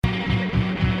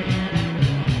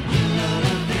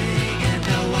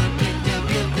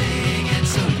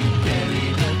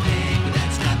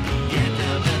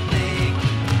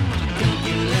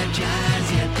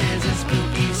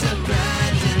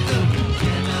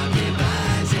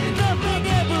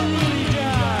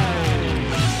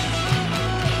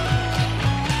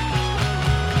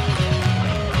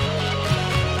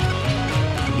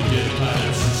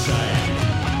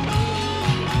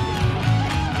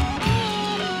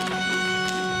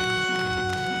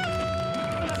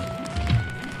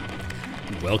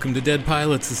Welcome to Dead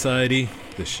Pilot Society,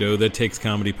 the show that takes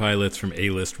comedy pilots from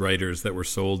A-list writers that were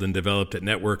sold and developed at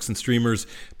networks and streamers,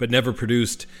 but never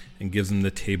produced, and gives them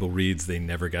the table reads they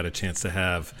never got a chance to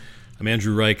have. I'm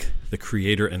Andrew Reich, the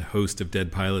creator and host of Dead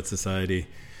Pilot Society.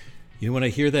 You know, when I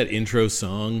hear that intro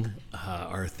song,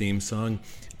 our theme song,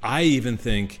 I even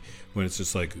think, when it's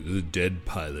just like, the Dead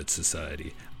Pilot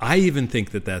Society, I even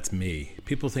think that that's me.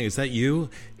 People think, is that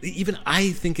you? Even I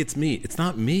think it's me. It's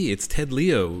not me. It's Ted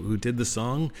Leo who did the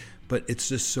song, but it's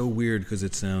just so weird because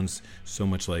it sounds so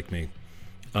much like me.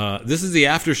 This is the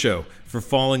after show for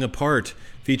Falling Apart,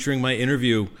 featuring my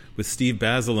interview with Steve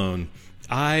Bazelon.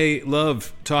 I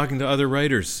love talking to other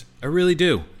writers. I really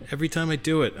do. Every time I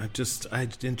do it, I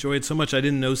enjoy it so much. I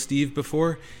didn't know Steve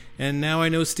before, and now I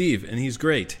know Steve, and he's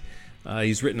great.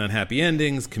 He's written on Happy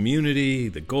Endings, Community,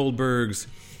 The Goldbergs.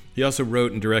 He also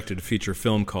wrote and directed a feature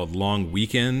film called Long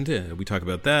Weekend. We talk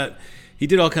about that. He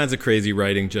did all kinds of crazy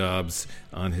writing jobs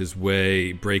on his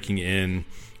way, breaking in.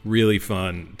 Really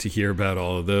fun to hear about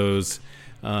all of those.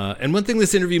 And one thing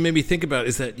this interview made me think about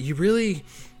is that you really,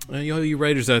 you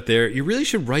writers out there, you really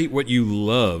should write what you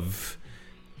love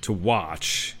to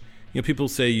watch. You know, people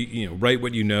say, write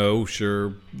what you know.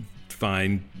 Sure,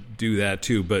 fine, do that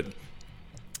too. But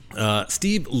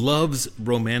Steve loves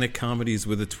romantic comedies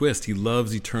with a twist. He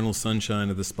loves Eternal Sunshine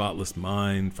of the Spotless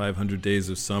Mind, 500 Days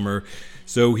of Summer.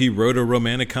 So he wrote a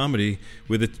romantic comedy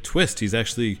with a twist. He's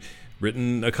actually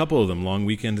written a couple of them. Long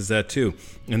Weekend is that too.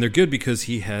 And they're good because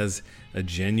he has a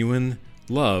genuine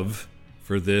love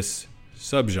for this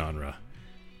subgenre.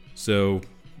 So,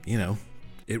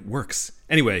 it works.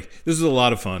 Anyway, this was a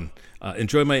lot of fun.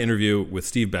 Enjoy my interview with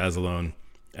Steve Bazelon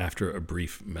after a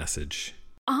brief message.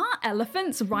 Are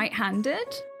elephants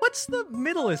right-handed? What's the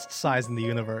middlest size in the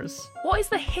universe? What is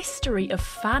the history of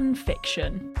fan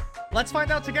fiction? Let's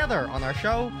find out together on our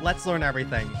show, Let's Learn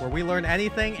Everything, where we learn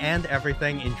anything and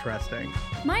everything interesting.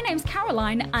 My name's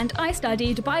Caroline, and I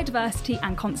studied biodiversity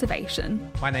and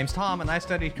conservation. My name's Tom, and I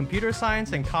studied computer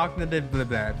science and cognitive blah,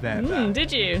 blah, blah, blah.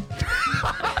 Did you?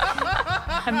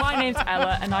 And my name's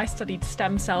Ella, and I studied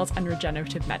stem cells and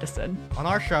regenerative medicine. On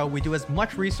our show, we do as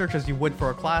much research as you would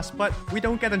for a class, but we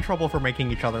don't get in trouble for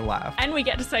making each other laugh. And we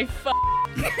get to say Maybe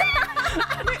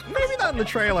not in the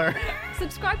trailer.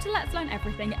 Subscribe to Let's Learn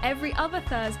Everything every other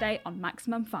Thursday on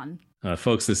Maximum Fun.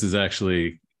 Folks, this is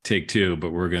actually take two,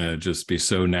 but we're going to just be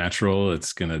so natural.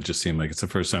 It's going to just seem like it's the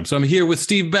first time. So I'm here with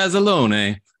Steve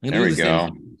Bazelon. There we go.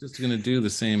 Just going to do the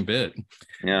same bit.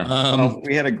 Yeah. Well,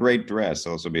 we had a great dress,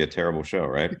 so this will be a terrible show,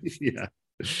 right? Yeah.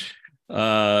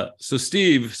 So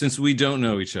Steve, since we don't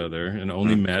know each other and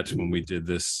only met when we did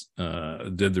this,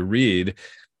 did the read,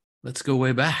 let's go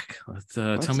way back. Let's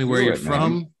tell me where you're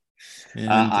from.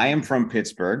 I am from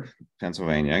Pittsburgh,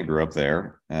 Pennsylvania. I grew up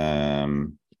there.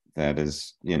 That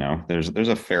is, there's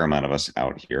a fair amount of us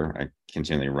out here. I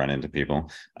continually run into people.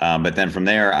 But then from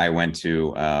there, I went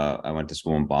to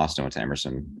school in Boston, went to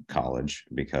Emerson College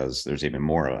because there's even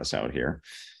more of us out here.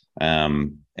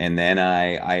 And then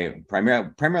I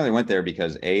primarily went there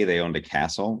because they owned a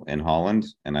castle in Holland,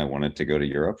 and I wanted to go to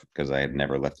Europe because I had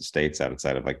never left the States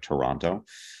outside of like Toronto.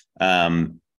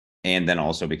 And then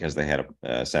also because they had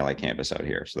a satellite campus out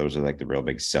here. So those are like the real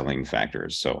big selling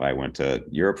factors. So I went to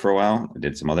Europe for a while, I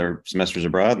did some other semesters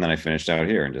abroad, and then I finished out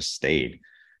here and just stayed,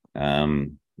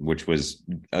 which was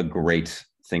a great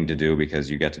thing to do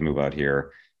because you get to move out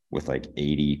here with like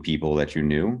 80 people that you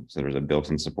knew. So there's a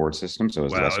built-in support system. So it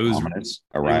was less ominous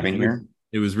arriving here.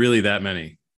 It was really that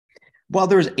many. Well,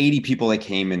 there was 80 people that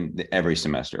came in every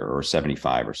semester, or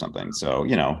 75 or something. So,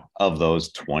 of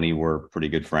those, 20 were pretty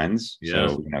good friends. Yeah.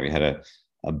 So, we had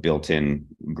a built-in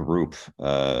group,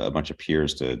 a bunch of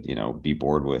peers to, be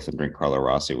bored with and drink Carlo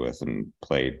Rossi with and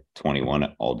play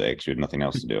 21 all day because you had nothing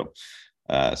else to do.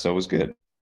 So it was good.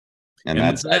 And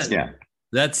that's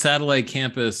that satellite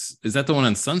campus, is that the one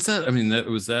on Sunset? I mean,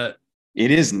 that. It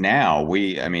is now.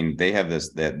 They have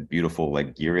that beautiful,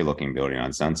 like Geary looking building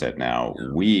on Sunset now. Yeah.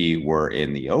 We were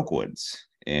in the Oakwoods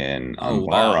on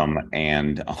Barham,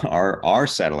 and our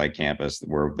satellite campus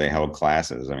where they held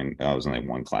classes. I mean, I was only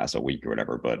one class a week or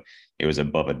whatever, but it was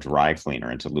above a dry cleaner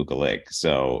in Toluca Lake.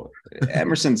 So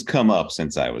Emerson's come up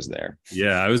since I was there.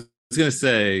 Yeah, I was going to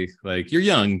say, like, you're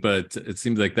young, but it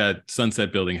seems like that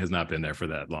Sunset building has not been there for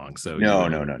that long. So no.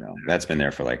 That's been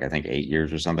there for like, I think 8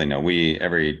 years or something. No, we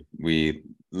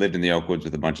lived in the Oakwoods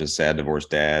with a bunch of sad divorced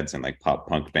dads and like pop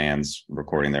punk bands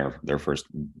recording their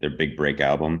big break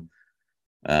album.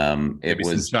 It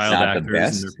was not the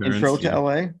best intro to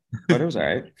LA, but it was all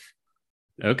right.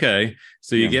 Okay.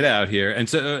 So you get out here.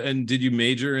 And did you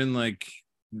major in like,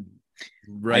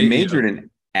 right? I majored in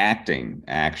acting,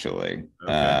 actually.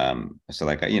 Okay. So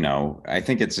like, I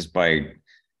think it's just by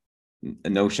a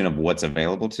notion of what's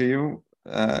available to you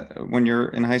when you're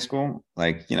in high school.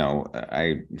 Like,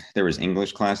 I there was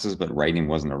English classes, but writing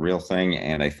wasn't a real thing.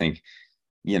 And I think,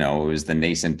 it was the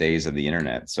nascent days of the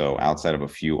internet. So outside of a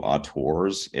few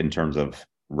auteurs in terms of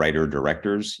writer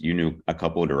directors, you knew a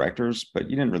couple of directors, but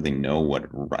you didn't really know what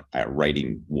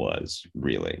writing was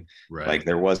really. Right. Like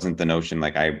there wasn't the notion,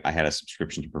 like I had a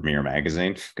subscription to Premiere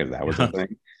Magazine because that was a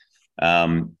thing.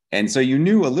 And so you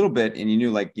knew a little bit, and you knew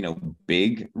like,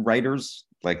 big writers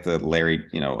like the Larry,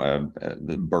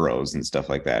 the Burroughs and stuff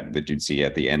like that you'd see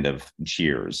at the end of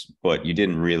Cheers, but you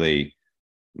didn't really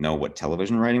know what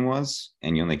television writing was,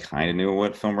 and you only kind of knew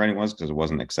what film writing was because it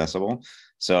wasn't accessible.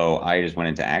 So I just went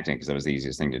into acting because that was the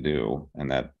easiest thing to do, and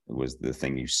that was the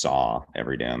thing you saw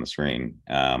every day on the screen.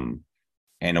 And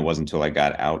it wasn't until I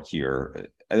got out here.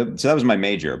 So that was my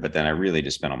major, but then I really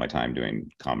just spent all my time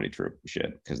doing comedy troupe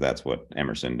shit because that's what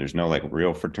Emerson. There's no like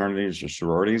real fraternities or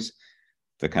sororities.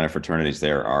 The kind of fraternities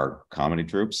there are comedy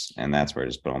troupes, and that's where I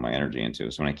just put all my energy into.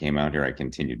 So when I came out here, I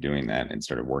continued doing that and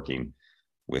started working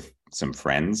with some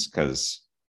friends because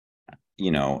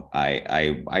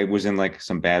I was in like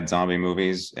some bad zombie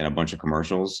movies and a bunch of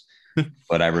commercials.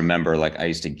 But I remember like I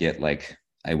used to get like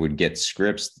I would get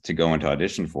scripts to go into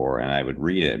audition for, and I would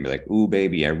read it and be like, "Ooh,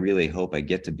 baby, I really hope I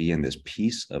get to be in this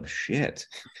piece of shit."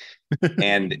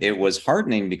 And it was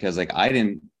heartening because like I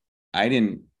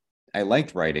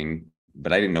liked writing,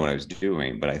 but I didn't know what I was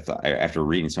doing. But I thought after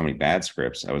reading so many bad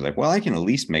scripts, I was like, well, I can at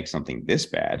least make something this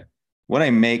bad. What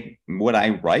I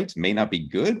write may not be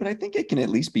good, but I think it can at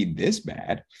least be this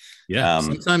bad. Yeah.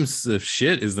 Sometimes the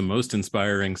shit is the most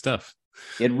inspiring stuff.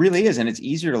 It really is. And it's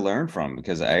easier to learn from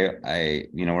because I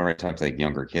whenever I talk to like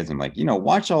younger kids, I'm like,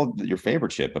 watch all your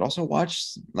favorite shit, but also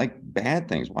watch like bad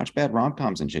things, watch bad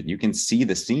rom-coms and shit. You can see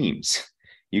the seams.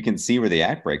 You can see where the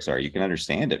act breaks are. You can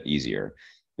understand it easier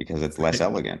because it's less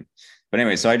elegant. But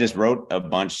anyway, so I just wrote a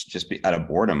bunch just out of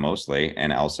boredom mostly,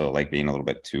 and also like being a little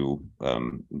bit too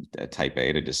type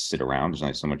A to just sit around. There's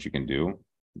only so much you can do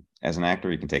as an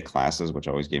actor. You can take classes, which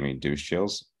always gave me douche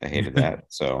chills. I hated that.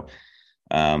 So,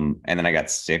 and then I got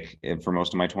sick for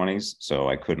most of my 20s, so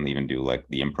I couldn't even do like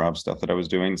the improv stuff that I was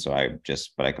doing. So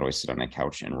but I could always sit on a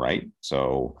couch and write.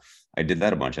 So I did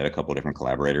that a bunch. I had a couple of different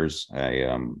collaborators. I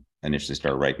initially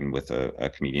started writing with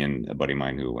a comedian, a buddy of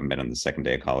mine who I met on the second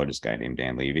day of college, this guy named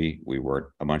Dan Levy. We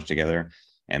worked a bunch together.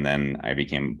 And then I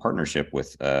became in partnership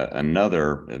with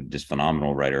another just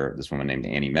phenomenal writer, this woman named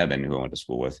Annie Mebane, who I went to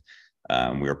school with.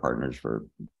 We were partners for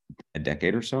a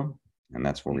decade or so. And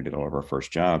that's where we did all of our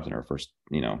first jobs and our first,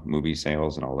 movie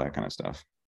sales and all that kind of stuff.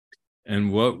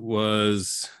 And what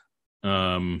was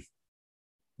the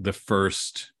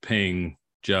first paying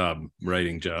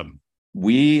writing job?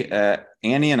 We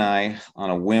Annie and I,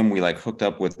 on a whim, we like hooked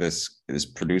up with this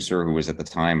producer who was at the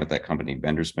time at that company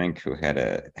Benderspink, who had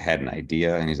an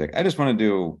idea, and he's like, I just want to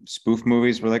do spoof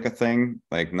movies were like a thing,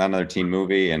 like not another teen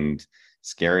movie and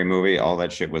scary movie. All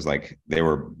that shit was like they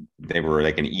were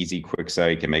like an easy, quick sell.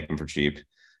 You can make them for cheap,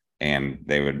 and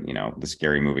they would, the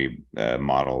scary movie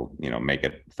model, make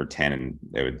it for 10, and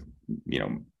they would,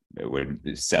 it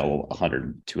would sell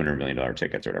 $100-200 million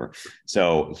tickets or whatever.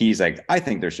 So he's like, I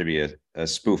think there should be a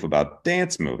spoof about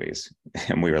dance movies.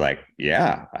 And we were like,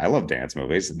 yeah, I love dance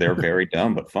movies. They're very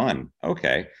dumb, but fun.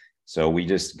 Okay. So we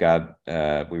just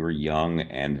we were young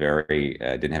and very,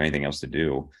 didn't have anything else to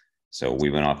do. So we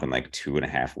went off in like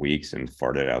 2.5 weeks and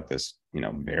farted out this,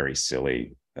 very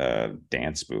silly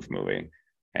dance spoof movie.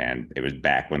 And it was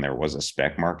back when there was a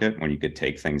spec market, when you could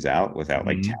take things out without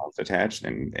like talents attached,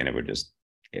 and it would just,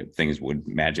 things would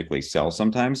magically sell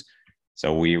sometimes.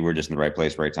 So we were just in the right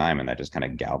place, right time. And that just kind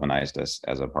of galvanized us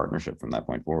as a partnership from that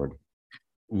point forward.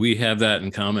 We have that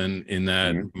in common in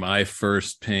that my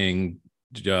first paying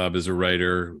job as a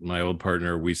writer, my old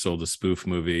partner, we sold a spoof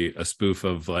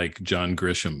of like John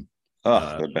Grisham.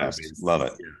 Oh, the best. Love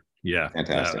it. Yeah.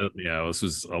 Fantastic. This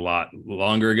was a lot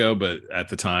longer ago, but at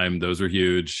the time those were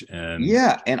huge. And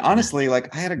honestly,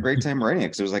 like I had a great time writing it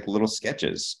because it was like little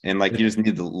sketches, and like you just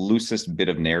need the loosest bit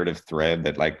of narrative thread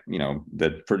that like,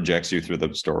 that projects you through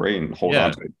the story and hold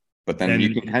on to it. But then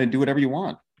you can kind of do whatever you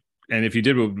want. And if you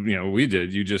did what we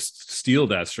did, you just steal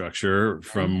that structure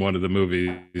from one of the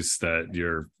movies that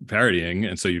you're parodying,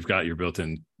 and so you've got your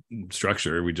built-in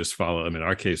structure. We just follow. In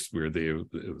our case,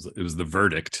 it was The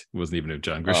Verdict. It wasn't even a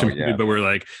John Grisham movie, but we're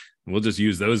like, we'll just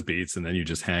use those beats, and then you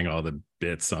just hang all the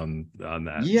bits on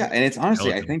that. Yeah, and it's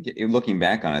honestly, I think looking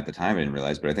back on it at the time, I didn't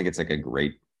realize, but I think it's like a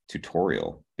great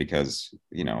tutorial because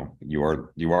you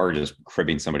are just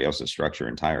cribbing somebody else's structure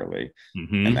entirely,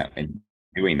 and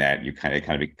doing that, you kind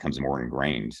of becomes more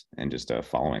ingrained and just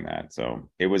following that. So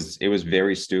it was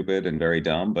very stupid and very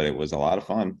dumb, but it was a lot of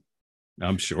fun.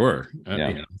 I'm sure.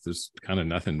 Yeah. There's kind of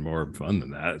nothing more fun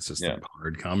than that. It's just Yeah.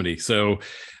 hard comedy. So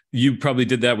you probably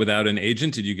did that without an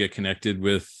agent. Did you get connected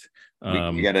with?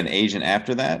 We got an agent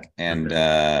after that, and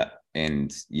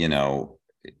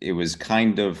it was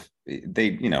kind of, they,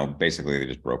 basically they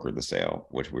just brokered the sale,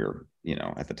 which we were,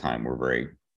 at the time we're very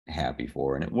happy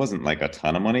for. And it wasn't like a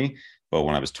ton of money, but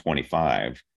when I was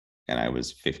 25 and I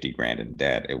was 50 grand in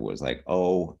debt, it was like,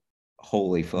 oh,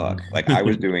 holy fuck. Like I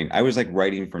was like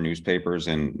writing for newspapers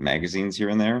and magazines here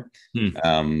and there.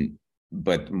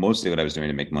 But mostly what I was doing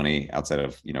to make money outside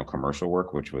of, commercial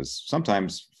work, which was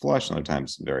sometimes flush and other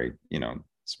times very,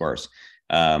 sparse.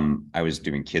 I was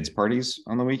doing kids parties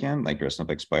on the weekend, like dressing up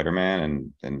like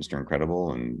Spider-Man and Mr.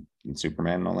 Incredible and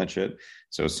Superman and all that shit.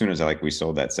 So as soon as we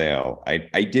sold that sale, I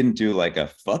didn't do like a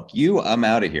fuck you, I'm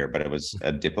out of here, but it was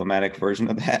a diplomatic version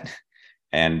of that.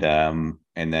 And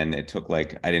then it took I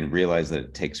didn't realize that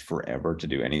it takes forever to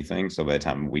do anything. So by the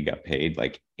time we got paid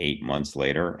 8 months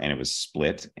later, and it was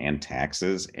split and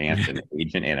taxes and an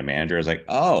agent and a manager, I was like,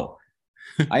 oh,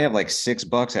 I have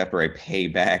 $6 after I pay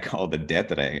back all the debt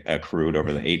that I accrued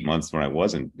over the 8 months when I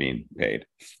wasn't being paid.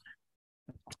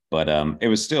 But it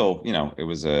was still, it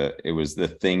was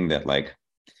the thing that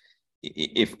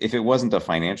if it wasn't a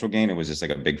financial gain, it was just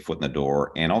a big foot in the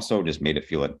door, and also just made it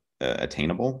feel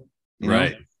attainable.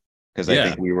 Right. Because I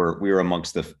think we were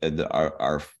amongst the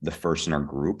first in our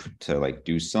group to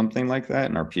do something like that,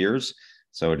 and our peers.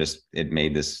 So it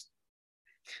made this,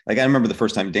 I remember the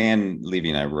first time Dan Levy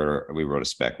and I wrote a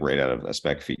spec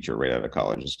feature right out of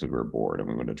college, just because we were bored and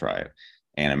we wanted to try it.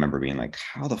 And I remember being like,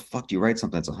 how the fuck do you write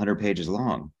something that's 100 pages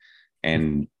long?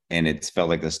 And it felt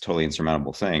like this totally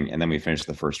insurmountable thing. And then we finished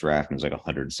the first draft and it was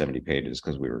 170 pages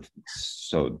because we were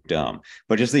so dumb.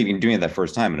 But just even doing it that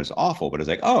first time, it was awful. But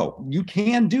it's oh, you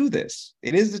can do this.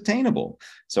 It is attainable.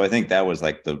 So I think that was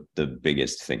the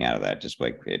biggest thing out of that. Just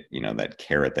that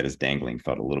carrot that is dangling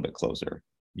felt a little bit closer.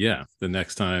 Yeah. The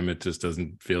next time it just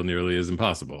doesn't feel nearly as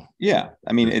impossible. Yeah.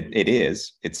 I mean, it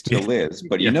is. It still is.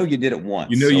 But you did it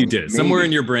once. You did. Somewhere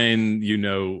in your brain,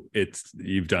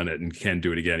 you've done it and can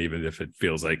do it again, even if it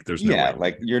feels like there's no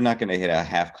way. You're not going to hit a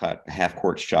half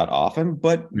court shot often,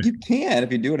 but you can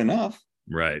if you do it enough.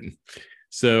 Right.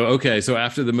 So, okay. So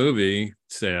after the movie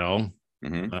sale,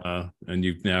 and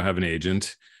you now have an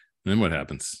agent, then what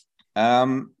happens?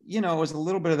 It was a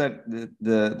little bit of that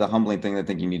the humbling thing that I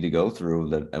think you need to go through,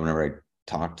 that whenever I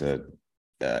talk to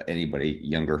anybody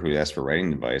younger who asked for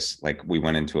writing advice, we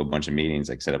went into a bunch of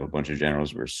meetings, set up a bunch of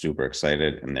generals, we were super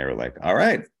excited, and they were like, all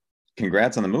right,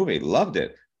 congrats on the movie, loved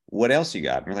it, what else you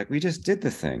got? And we're like, we just did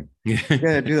the thing. You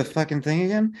gotta do the fucking thing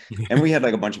again. And we had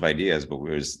a bunch of ideas, but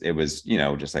it was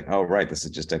just oh right, this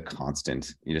is just a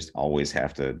constant, you just always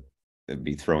have to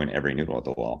be throwing every noodle at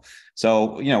the wall.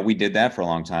 So we did that for a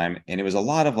long time, and it was a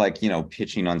lot of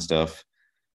pitching on stuff,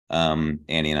 Annie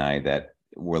and I, that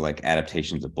were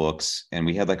adaptations of books, and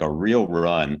we had a real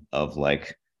run of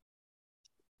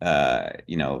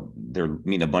they're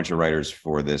meeting a bunch of writers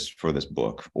for this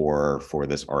book or for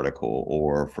this article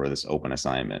or for this open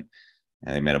assignment,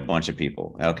 and they met a bunch of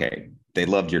people. Okay, they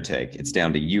loved your take. It's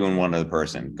down to you and one other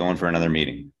person going for another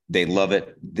meeting. They love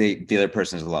it. The other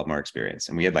person has a lot more experience.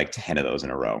 And we had 10 of those in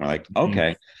a row. And we're like,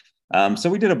 okay. So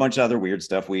we did a bunch of other weird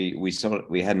stuff. We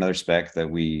had another spec that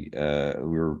we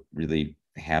were really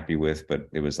happy with, but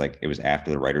it was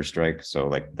after the writer's strike. So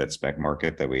that spec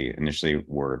market that we initially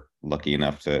were lucky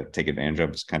enough to take advantage of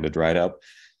was kind of dried up.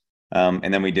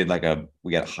 And then we did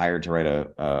we got hired to write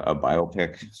a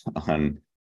biopic on,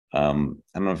 I don't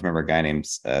know if you remember a guy named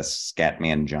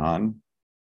Scatman John.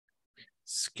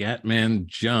 Scatman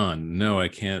John. No, I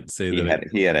can't say that.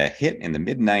 He had a hit in the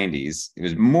mid 90s. It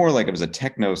was more it was a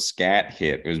techno scat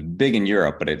hit. It was big in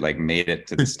Europe, but it made it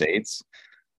to the States.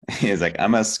 He's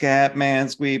I'm a scat man,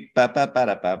 squeak, bop, bop,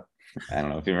 bop, bop. I don't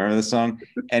know if you remember this song.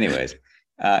 Anyways,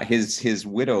 his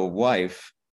widow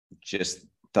wife just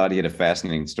thought he had a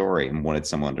fascinating story and wanted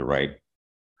someone to write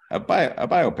a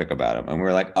biopic about him. And we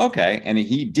were like, okay. And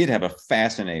he did have a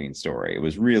fascinating story. It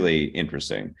was really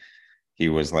interesting. He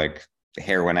was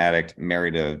heroin addict,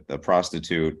 married a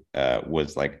prostitute,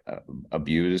 was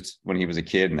abused when he was a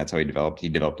kid, and that's how he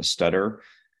developed a stutter.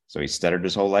 So he stuttered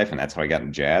his whole life, and that's how he got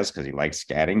in jazz, because he liked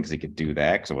scatting, because he could do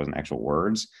that, because it wasn't actual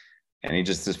words. And he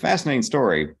just, this fascinating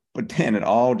story, but then it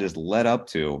all just led up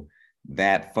to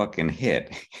that fucking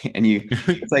hit. And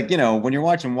it's when you're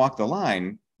watching Walk the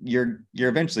Line, you're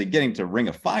eventually getting to Ring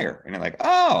of Fire, and you're like,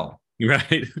 oh,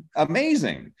 right,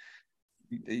 amazing.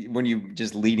 When you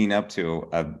just leading up to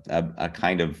a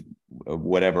kind of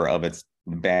whatever of its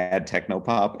bad techno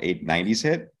pop 90s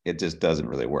hit, it just doesn't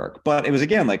really work. But it was,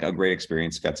 again, like a great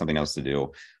experience. Got something else to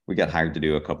do. We got hired to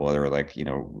do a couple other, like,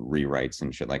 rewrites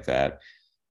and shit like that.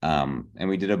 And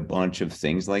we did a bunch of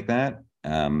things like that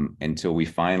until we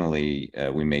finally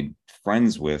we made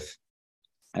friends with.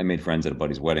 I made friends at a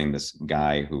buddy's wedding. This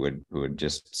guy who had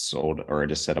just sold or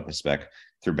just set up a spec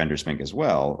through Bender Spink as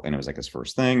well, and it was like his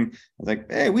first thing. I was like,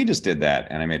 "Hey, we just did that,"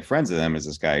 and I made friends with him as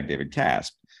this guy David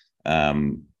Casp,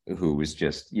 who was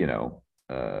just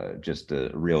just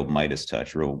a real Midas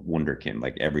touch, real wunderkind.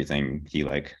 Like everything he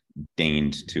like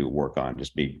deigned to work on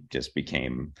just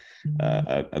became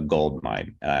a gold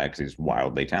mine because he's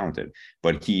wildly talented.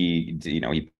 But he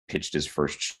pitched his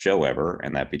first show ever,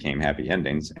 and that became Happy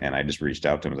Endings. And I just reached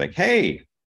out to him, I was like, "Hey,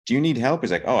 do you need help?"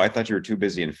 He's like, "Oh, I thought you were too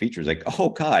busy in features." Like, "Oh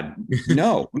God,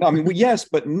 no." I mean, yes,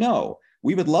 but no.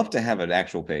 We would love to have an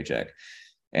actual paycheck.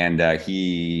 And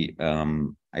he,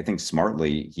 I think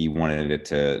smartly, he wanted it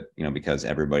to, because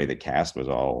everybody that cast was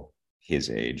all his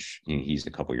age. He's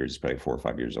a couple years, he's probably 4 or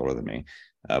 5 years older than me,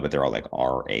 but they're all like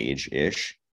our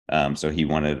age-ish. So he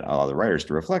wanted all the writers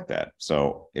to reflect that.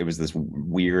 So it was this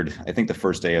weird, I think the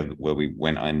first day of where we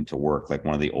went on to work, like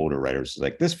one of the older writers was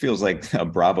like, "This feels like a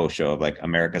Bravo show of like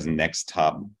America's Next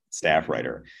Top Staff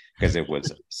Writer," because it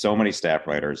was so many staff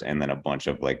writers and then a bunch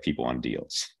of like people on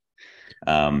deals.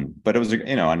 But it was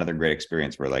another great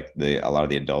experience where like a lot of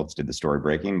the adults did the story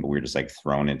breaking, but we were just like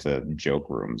thrown into joke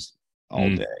rooms all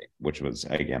day, which was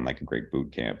again like a great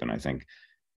boot camp. And I think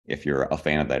if you're a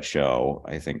fan of that show,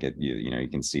 I think you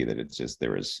can see that it's just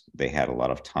they had a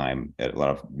lot of time, a lot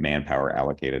of manpower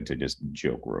allocated to just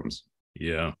joke rooms.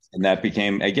 Yeah. And that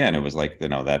became, again, it was like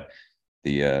that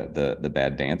the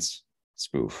Bad Dance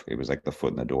spoof. It was like the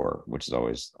foot in the door, which is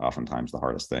always oftentimes the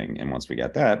hardest thing. And once we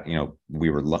got that,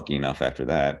 we were lucky enough after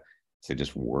that to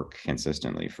just work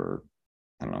consistently for,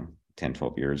 I don't know, 10,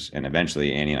 12 years. And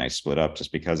eventually Annie and I split up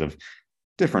just because of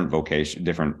different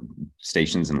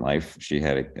stations in life. She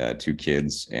had 2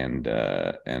 kids and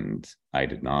I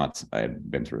did not. I had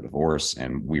been through a divorce,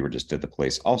 and we were just at the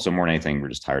place. Also, more than anything, we're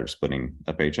just tired of splitting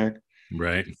a paycheck.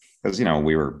 Right. Because,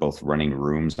 we were both running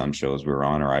rooms on shows we were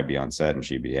on, or I'd be on set and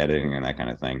she'd be editing and that kind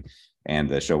of thing. And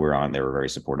the show we were on, they were very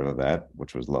supportive of that,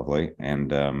 which was lovely.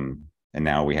 And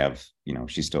now we have,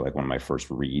 she's still like one of my first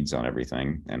reads on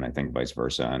everything. And I think vice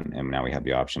versa. And now we have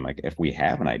the option, like, if we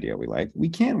have an idea we like, we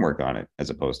can work on it, as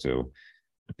opposed to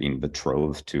being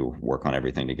betrothed to work on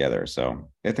everything together. So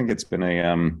I think it's been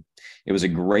it was a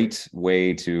great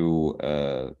way to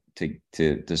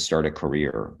start a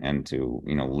career and to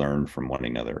learn from one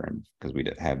another. And because we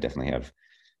definitely have,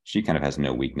 she kind of has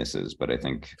no weaknesses, but I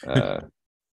think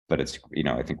but it's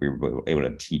I think we were able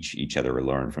to teach each other or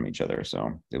learn from each other.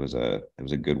 So it was a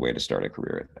good way to start a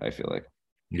career, I feel like.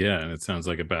 Yeah, and it sounds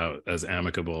like about as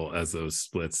amicable as those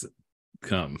splits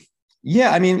come.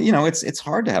 Yeah, I mean, it's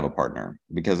hard to have a partner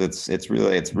because it's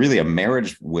really a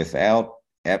marriage without,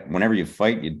 whenever you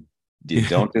fight, you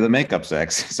don't do the makeup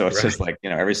sex. So it's just like,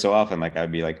 every so often, like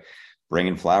I'd be like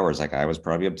bringing flowers. Like I was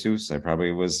probably obtuse. I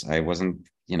wasn't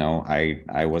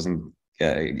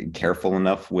careful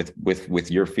enough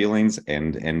with your feelings.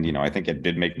 And I think it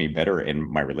did make me better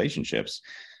in my relationships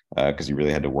because you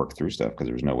really had to work through stuff because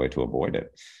there was no way to avoid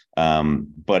it.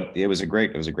 But it was a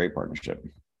great partnership.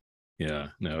 Yeah,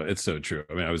 no, it's so true.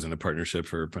 I mean, I was in a partnership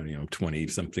for 20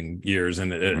 something years,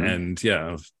 and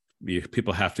yeah,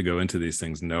 people have to go into these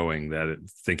things knowing that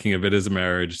thinking of it as a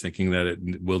marriage, thinking that it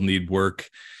will need work.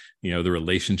 The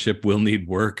relationship will need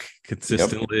work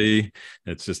consistently.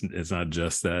 Yep. It's not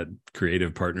just that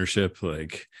creative partnership.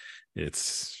 Like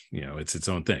it's its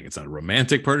own thing. It's not a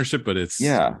romantic partnership, but it's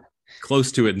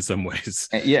close to it in some ways.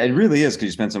 Yeah, it really is, because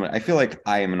you spend so much. I feel like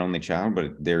I am an only child,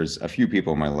 but there's a few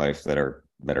people in my life that are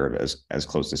as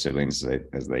close to siblings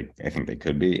as I think they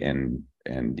could be. And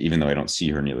even though I don't see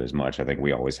her nearly as much, I think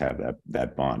we always have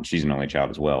that bond. She's an only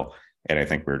child as well. And I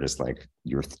think we're just like,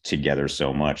 you're together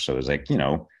so much. So there's like,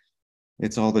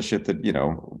 it's all the shit that,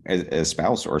 as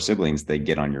spouse or siblings, they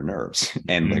get on your nerves.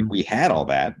 And like we had all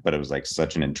that, but it was like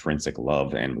such an intrinsic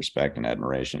love and respect and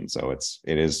admiration. So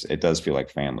it does feel like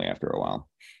family after a while.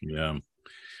 Yeah.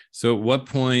 So at what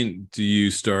point do you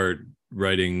start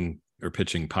writing or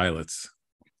pitching pilots?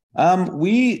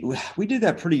 We did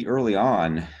that pretty early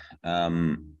on.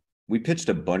 We pitched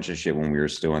a bunch of shit when we were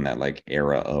still in that like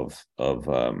era of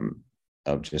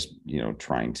just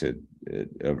trying to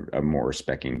more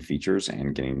speccing features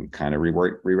and getting kind of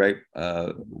rewrite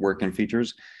work in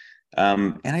features.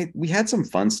 And we had some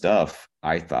fun stuff,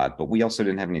 I thought, but we also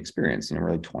didn't have any experience.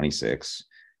 We're like 26.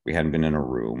 We hadn't been in a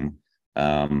room.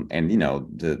 And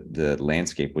the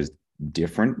landscape was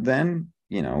different then.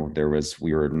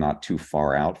 we were not too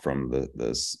far out from the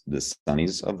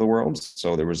Sunnies of the world.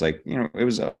 So there was like, it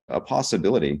was a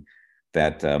possibility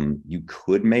that you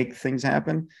could make things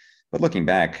happen. But looking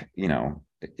back,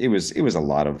 it was a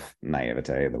lot of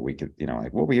naivete that we could,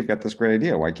 like, well, we've got this great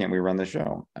idea. Why can't we run the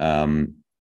show?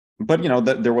 But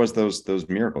there was those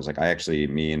miracles. Like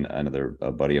me and another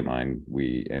buddy of mine,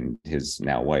 we and his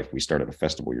now wife, we started a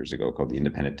festival years ago called the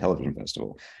Independent Television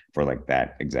Festival for like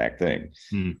that exact thing.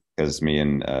 Because me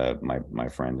and my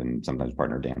friend and sometimes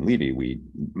partner Dan Levy, we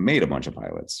made a bunch of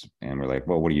pilots, and we're like,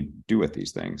 well, what do you do with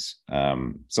these things?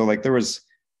 So like there was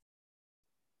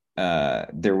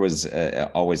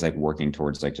always like working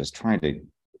towards like just trying to,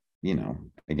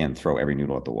 again, throw every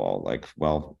noodle at the wall. Like,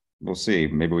 well, we'll see.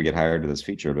 Maybe we get hired to this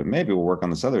feature, but maybe we'll work on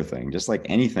this other thing. Just like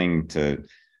anything to,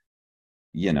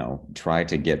 try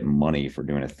to get money for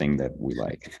doing a thing that we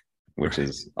like, which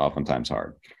is oftentimes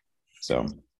hard. So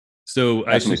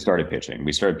that's when we started pitching.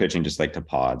 We started pitching just like to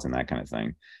pods and that kind of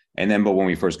thing. And then, but when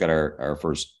we first got our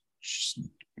first,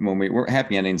 when we were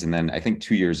Happy Endings, and then I think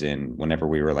 2 years in, whenever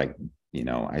we were like,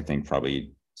 I think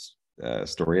probably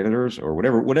story editors or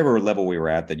whatever level we were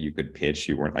at that you could pitch,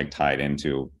 you weren't like tied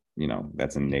into,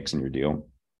 that's a nix in your deal.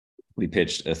 We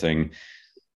pitched a thing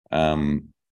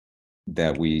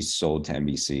that we sold to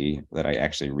NBC that I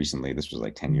actually recently, this was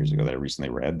like 10 years ago, that I recently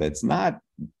read. That's not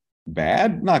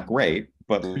bad, not great,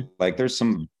 but like there's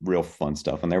some real fun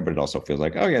stuff in there, but it also feels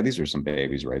like, oh yeah, these are some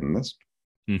babies writing this.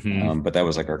 But that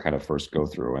was like our kind of first go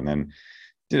through, and then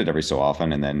did it every so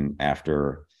often. And then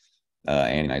after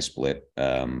Annie and I split,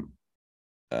 I've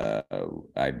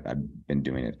been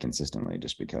doing it consistently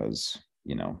just because,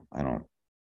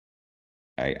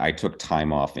 I took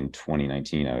time off in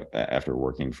 2019 after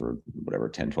working for whatever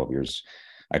 10-12 years.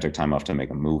 I took time off to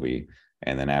make a movie,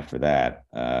 and then after that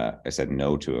I said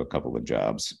no to a couple of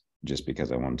jobs just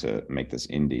because I wanted to make this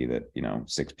indie that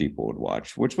 6 people would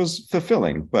watch, which was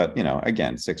fulfilling, but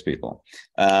again, 6 people.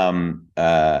 But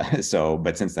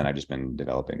since then I've just been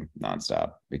developing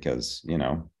nonstop because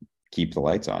keep the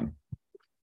lights on.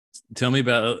 Tell me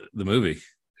about the movie.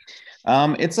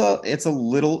 It's a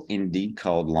little indie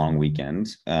called Long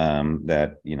Weekend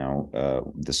that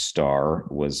the star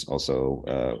was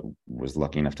also was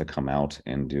lucky enough to come out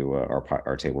and do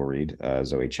our table read,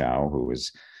 Zoe Chow, who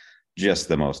was just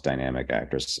the most dynamic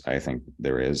actress I think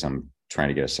there is. I'm trying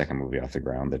to get a second movie off the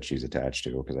ground that she's attached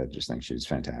to because I just think she's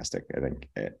fantastic. I think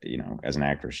as an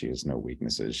actress she has no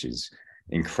weaknesses. She's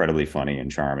incredibly funny and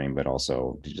charming, but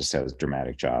also just has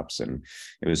dramatic chops. And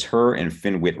it was her and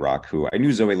Finn Wittrock, who I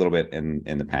knew Zoe a little bit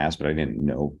in the past, but I didn't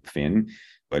know Finn.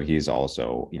 But he's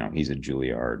also, he's a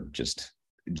Juilliard, just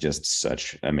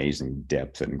such amazing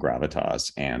depth and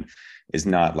gravitas, and is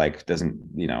not like,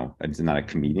 it's not a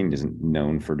comedian, isn't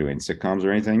known for doing sitcoms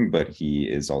or anything, but he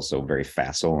is also very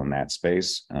facile in that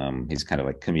space. He's kind of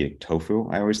like comedic tofu.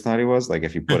 I always thought he was, like,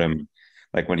 if you put him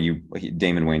like when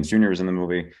Damon Wayans Jr. was in the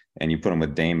movie and you put him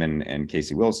with Damon and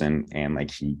Casey Wilson, and like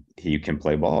he can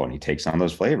play ball and he takes on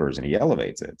those flavors and he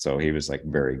elevates it. So he was like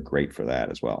very great for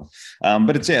that as well.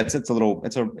 But it's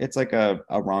like a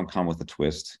rom-com with a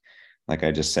twist. Like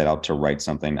I just set out to write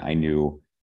something I knew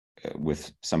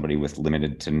with somebody with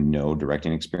limited to no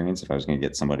directing experience. If I was going to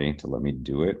get somebody to let me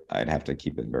do it, I'd have to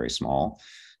keep it very small.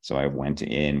 So I went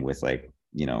in with like,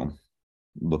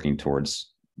 looking towards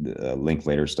the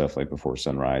Linklater stuff like Before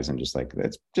Sunrise, and just like,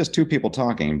 it's just 2 people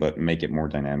talking, but make it more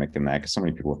dynamic than that, because so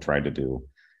many people have tried to do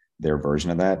their version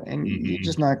of that, and you're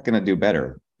just not going to do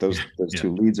better. Those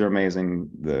 2 leads are amazing.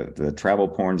 The travel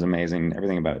porn's amazing.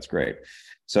 Everything about it's great.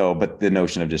 So, but the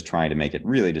notion of just trying to make it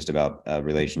really just about a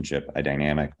relationship, a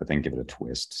dynamic, but then give it a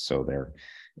twist, so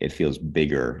it feels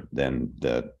bigger than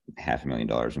the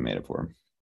 $500,000 we made it for.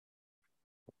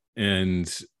 And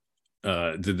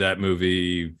did that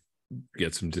movie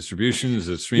get some distribution? Is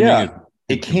it streaming? Yeah,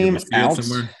 it came out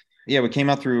somewhere. Yeah, it came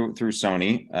out through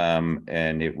Sony,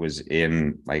 and it was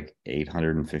in like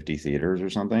 850 theaters or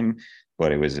something.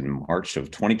 But it was in March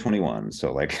of 2021.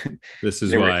 So like, this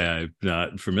is why I'm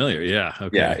not familiar. Yeah.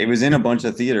 Okay. Yeah, it was in a bunch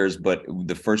of theaters, but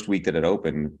the first week that it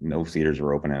opened, no theaters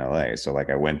were open in LA. So like,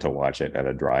 I went to watch it at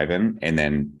a drive-in, and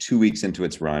then 2 weeks into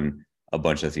its run, a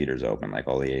bunch of theaters open, like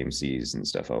all the AMCs and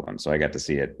stuff open. So I got to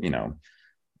see it,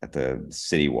 at the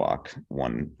City Walk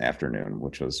one afternoon,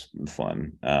 which was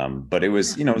fun. But it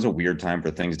was, it was a weird time for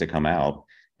things to come out.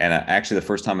 And actually, the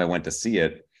first time I went to see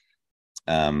it,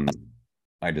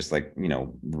 I just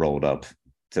rolled up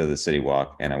to the City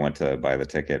Walk and I went to buy the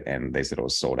ticket, and they said it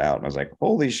was sold out. And I was like,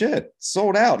 holy shit,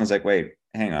 sold out. And I was like, wait,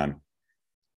 hang on.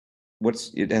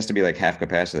 It has to be like half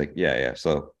capacity. Like, yeah.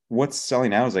 So what's selling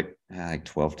now is like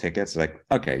 12 tickets. Like,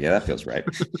 okay, yeah, that feels right.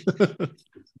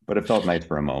 but it felt nice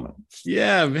for a moment.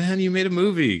 Yeah, man, you made a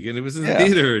movie and it was in the Yeah.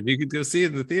 theater. You could go see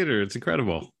it in the theater. It's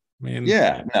incredible. Man.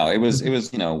 Yeah, no, it was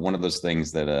one of those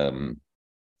things that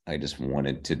I just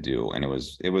wanted to do, and it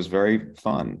was very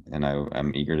fun, and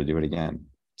I'm eager to do it again.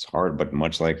 It's hard, but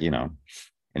much like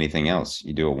anything else,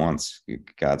 you do it once,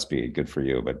 Godspeed, good for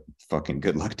you, but fucking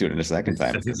good luck doing it a second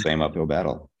time. It's the same uphill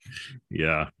battle.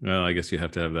 Yeah, well, I guess you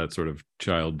have to have that sort of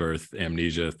childbirth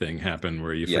amnesia thing happen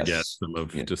where you forget some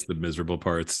of just the miserable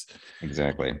parts.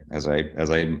 Exactly, as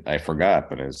I forgot,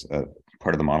 but as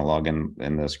part of the monologue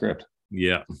in the script.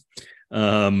 Yeah.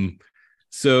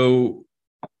 So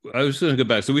I was going to go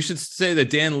back. So we should say that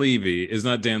Dan Levy is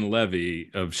not Dan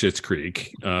Levy of Schitt's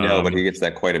Creek. No, but he gets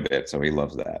that quite a bit, so he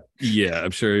loves that. Yeah,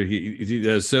 I'm sure he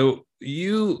does. So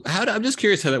I'm just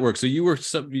curious how that works. So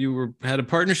you had a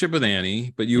partnership with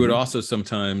Annie, but you would also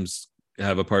sometimes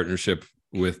have a partnership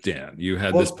with Dan. You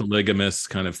had this polygamous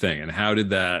kind of thing. And how did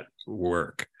that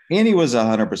work? Annie was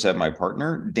 100% my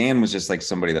partner. Dan was just like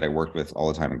somebody that I worked with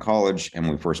all the time in college. And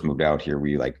when we first moved out here,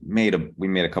 we made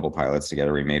a couple pilots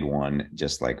together. We made one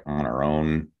just like on our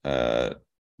own. That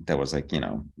was like,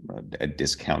 a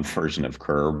discount version of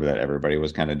Curb that everybody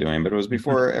was kind of doing, but it was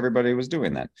before everybody was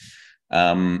doing that.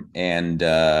 And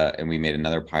we made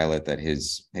another pilot that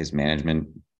his management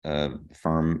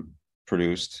firm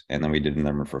produced. And then we did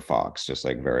them for Fox, just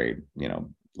like very,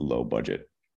 low budget.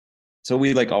 So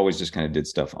we like always just kind of did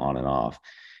stuff on and off.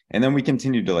 And then we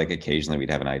continued to like occasionally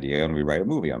we'd have an idea and we write a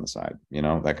movie on the side,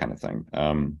 that kind of thing.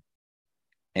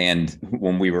 And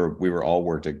when we were all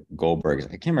worked at Goldberg's,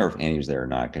 I can't remember if Annie was there or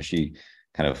not, because she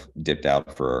kind of dipped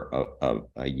out for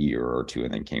a year or two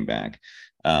and then came back.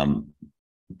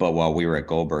 But while we were at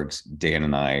Goldberg's, Dan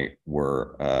and I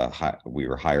were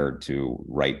hired to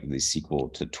write the sequel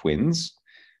to Twins,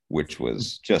 which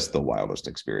was just the wildest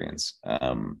experience.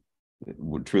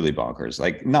 Truly bonkers.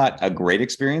 Like not a great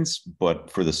experience, but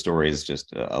for the stories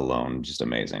just alone, just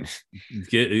amazing.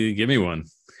 Give me one.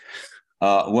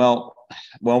 Well,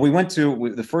 we went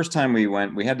to the first time we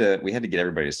went. We had to get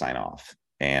everybody to sign off,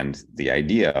 and the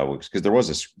idea was because there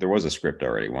was a script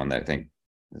already, one that I think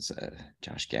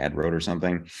Josh Gad wrote or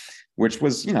something, which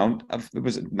was it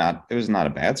was not a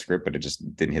bad script, but it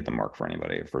just didn't hit the mark for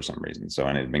anybody for some reason. So,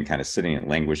 and it had been kind of sitting and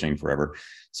languishing forever.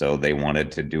 So they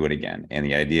wanted to do it again, and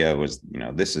the idea was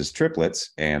this is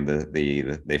triplets, and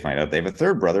they find out they have a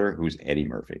third brother who's Eddie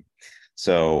Murphy.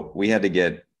 So we had to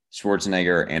get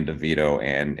Schwarzenegger and DeVito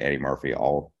and Eddie Murphy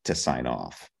all to sign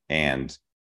off, and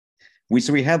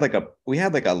we had like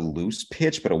a loose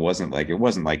pitch, but it wasn't like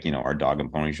our dog and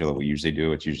pony show that we usually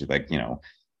do. It's usually like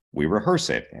we rehearse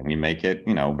it and we make it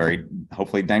very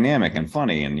hopefully dynamic and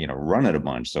funny and run it a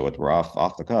bunch so we're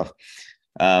off the cuff.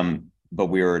 But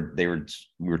we were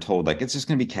told like it's just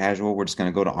going to be casual. We're just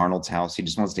going to go to Arnold's house. He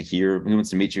wants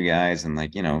to meet you guys and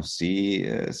like see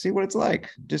what it's like.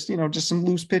 Just some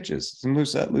loose pitches, some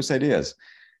loose ideas.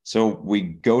 So we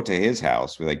go to his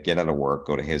house. We like get out of work,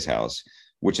 go to his house,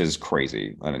 which is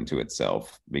crazy unto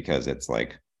itself because it's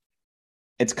like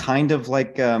it's kind of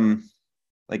like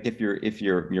if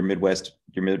you're Midwest,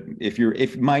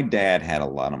 if my dad had a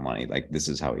lot of money, like this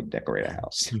is how he'd decorate a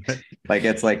house. Like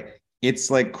it's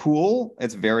like cool.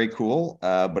 It's very cool.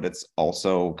 But it's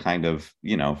also kind of,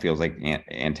 feels like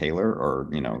Ann Taylor or,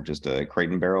 just a Crate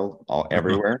and Barrel all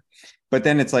everywhere. But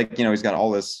then it's like, he's got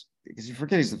all this, because you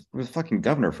forget he was fucking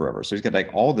governor forever. So he's got like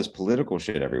all this political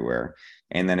shit everywhere.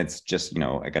 And then it's just,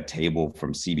 like a table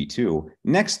from CB2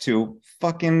 next to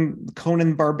fucking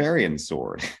Conan Barbarian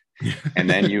sword. And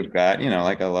then you've got,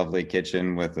 like a lovely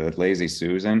kitchen with a Lazy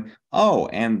Susan. Oh,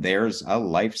 and there's a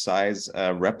life-size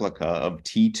replica of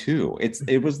T2.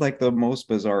 It was like the most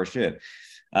bizarre shit.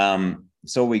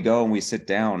 So we go and we sit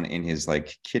down in his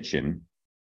like kitchen.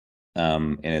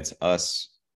 And it's us.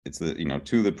 It's the,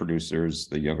 two of the producers,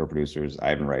 the younger producers,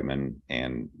 Ivan Reitman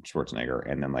and Schwarzenegger,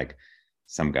 and then like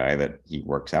some guy that he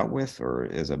works out with or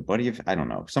is a buddy of, I don't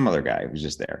know, some other guy who's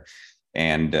just there.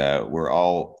 And we're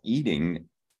all eating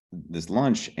this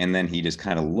lunch, and then he just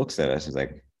kind of looks at us and is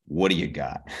like, what do you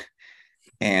got?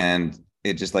 And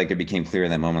it just like it became clear in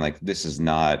that moment, like this is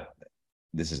not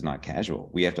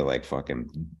casual. We have to like fucking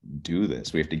do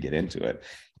this. We have to get into it.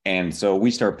 And so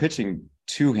we start pitching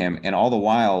to him, and all the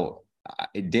while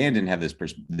Dan didn't have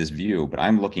this view, but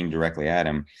I'm looking directly at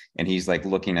him, and he's like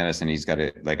looking at us, and he's got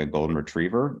a golden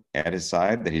retriever at his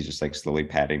side that he's just like slowly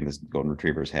patting this golden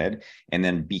retriever's head. And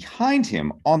then behind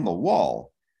him on the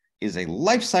wall is a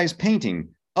life-size painting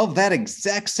of that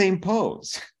exact same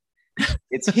pose.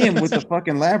 It's him with the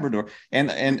fucking Labrador and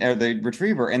the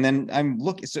retriever. And then I'm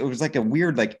looking, so it was like a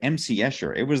weird like MC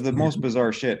Escher. It was the most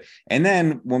bizarre shit. And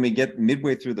then when we get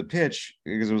midway through the pitch,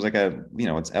 because it was like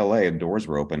it's LA, doors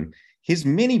were open. His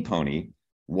mini pony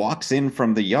walks in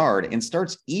from the yard and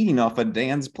starts eating off of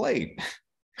Dan's plate.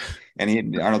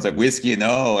 And Arnold's like, whiskey,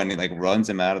 no, and he like runs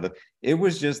him out of the. It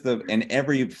was just and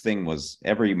every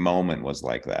moment was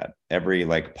like that. Every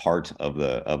like part of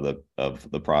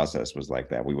the process was like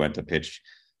that. We went to pitch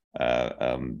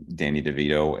Danny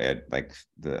DeVito at like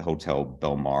the Hotel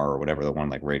Del Mar or whatever, the one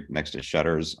like right next to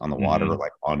Shutters on the water,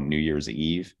 like on New Year's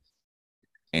Eve,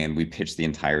 and we pitched the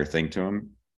entire thing to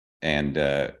him. And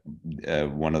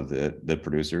one of the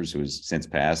producers, who has since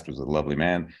passed, was a lovely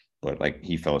man. But like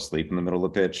he fell asleep in the middle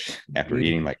of the pitch after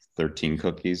eating like 13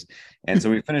 cookies. And so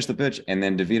we finished the pitch. And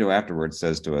then DeVito afterwards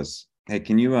says to us, hey,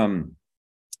 can you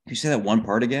say that one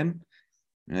part again?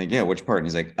 And like, yeah, which part? And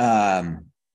he's like,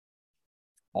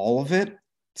 all of it.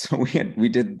 So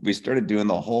we started doing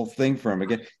the whole thing for him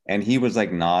again. And he was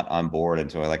like not on board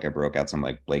until I broke out some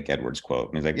like Blake Edwards quote.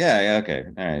 And he's like, yeah, okay.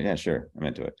 All right. Yeah, sure. I'm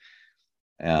into it.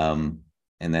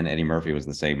 And then Eddie Murphy was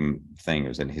the same thing. It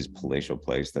was in his palatial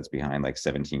place that's behind like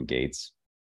 17 gates.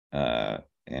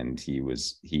 And he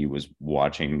was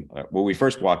watching. Well, we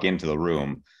first walk into the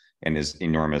room in his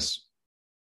enormous,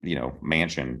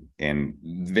 mansion, and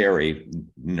very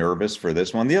nervous for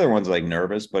this one. The other one's like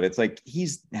nervous, but it's like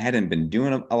hadn't been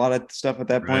doing a lot of stuff at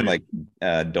that point, like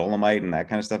Dolomite and that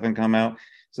kind of stuff had come out.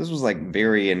 So this was like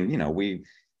very, and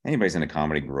anybody's into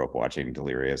comedy grew up watching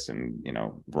Delirious and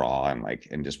Raw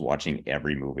and just watching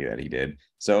every movie that he did.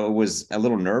 So it was a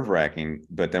little nerve-wracking,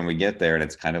 but then we get there and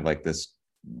it's kind of like this.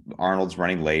 Arnold's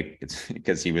running late. It's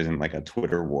because he was in like a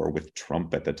Twitter war with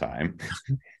Trump at the time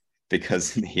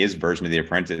because his version of The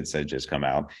Apprentice had just come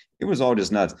out. It was all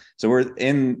just nuts. So we're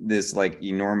in this like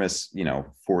enormous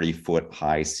 40-foot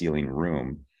high ceiling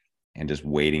room and just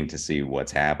waiting to see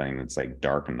what's happening. It's like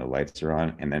dark and the lights are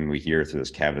on, and then we hear through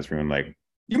this cabinets room like,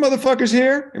 you motherfuckers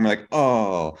here? And we're like,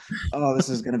 oh, this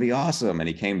is going to be awesome. And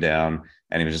he came down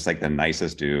and he was just like the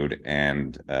nicest dude.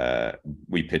 And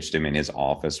we pitched him in his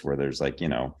office where there's like,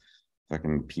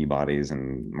 fucking Peabody's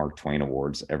and Mark Twain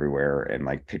awards everywhere and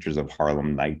like pictures of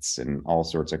Harlem Nights and all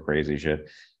sorts of crazy shit.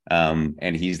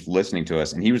 And he's listening to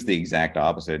us. And he was the exact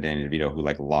opposite of Danny DeVito, who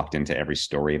like locked into every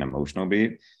story and emotional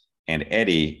beat. And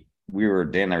Eddie,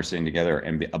 Dan and I were sitting together,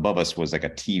 and above us was like a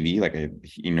TV, like an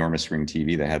enormous screen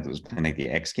TV that had those kind of like the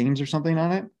X Games or something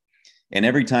on it. And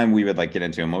every time we would like get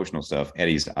into emotional stuff,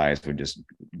 Eddie's eyes would just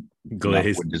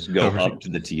glaze, would just go up to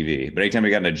the TV. But anytime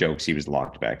we got into jokes, he was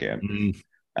locked back in.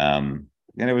 And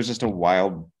it was just a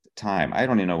wild time. I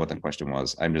don't even know what the question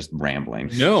was. I'm just rambling.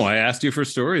 No, I asked you for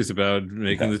stories about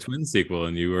making the Twin sequel,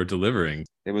 and you were delivering.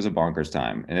 It was a bonkers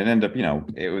time, and it ended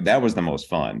up, that was the most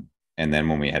fun. And then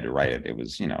when we had to write it, it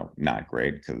was, not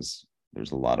great because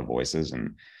there's a lot of voices,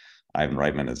 and Ivan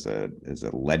Reitman is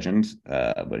a legend,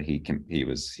 but he can be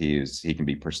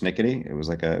persnickety. It was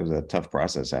a tough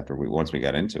process once we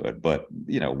got into it, but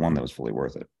one that was fully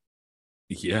worth it.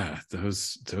 Yeah,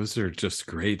 those are just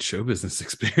great show business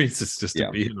experiences, just to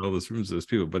be in all those rooms with those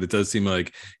people. But it does seem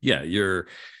like, you're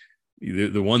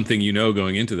the one thing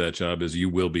going into that job is you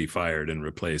will be fired and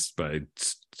replaced by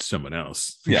someone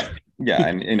else. Yeah,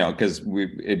 and because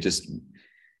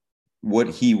what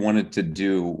he wanted to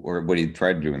do, or what he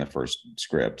tried to do in the first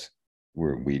script,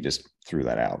 we just threw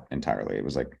that out entirely. It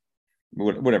was like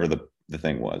whatever the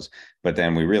thing was, but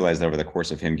then we realized over the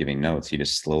course of him giving notes, he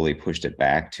just slowly pushed it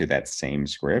back to that same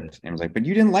script and was like, but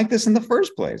you didn't like this in the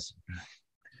first place.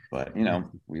 But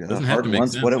the heart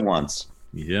wants what it wants.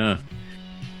 Yeah.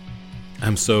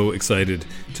 I'm so excited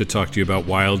to talk to you about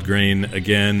Wild Grain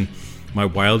again. My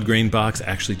Wild Grain box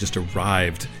actually just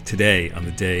arrived today on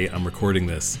the day I'm recording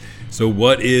this. So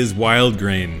what is Wild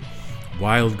Grain?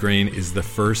 Wild Grain is the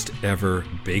first ever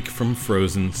Bake from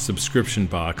Frozen subscription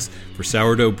box for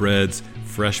sourdough breads,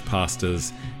 fresh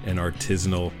pastas, and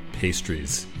artisanal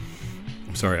pastries.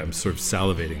 I'm sorry, I'm sort of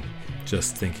salivating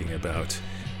just thinking about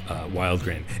Wild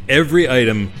Grain. Every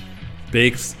item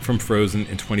bakes from frozen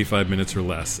in 25 minutes or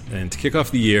less. And to kick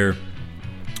off the year,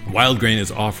 Wild Grain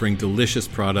is offering delicious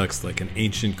products like an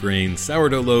ancient grain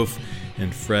sourdough loaf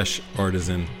and fresh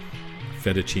artisan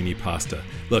fettuccine pasta.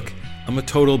 Look, I'm a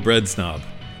total bread snob,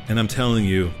 and I'm telling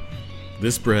you,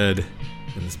 this bread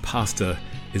and this pasta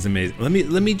is amazing. Let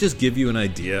me just give you an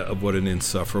idea of what an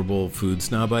insufferable food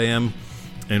snob I am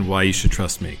and why you should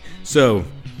trust me. So,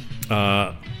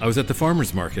 I was at the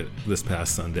farmer's market this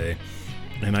past Sunday,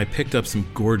 and I picked up some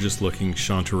gorgeous-looking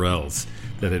chanterelles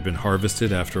that had been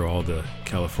harvested after all the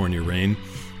California rain.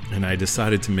 and I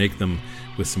decided to make them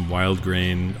with some wild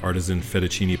grain artisan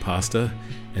fettuccine pasta,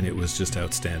 and it was just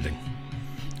outstanding.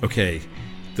 Okay,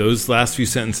 those last few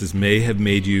sentences may have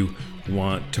made you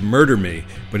want to murder me,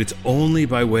 but it's only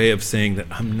by way of saying that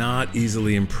I'm not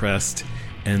easily impressed,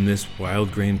 and this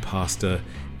wild grain pasta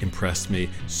impressed me.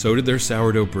 So did their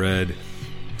sourdough bread,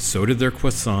 so did their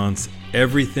croissants.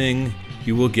 Everything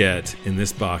you will get in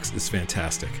this box is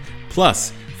fantastic.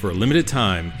 Plus, for a limited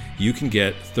time, you can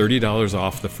get $30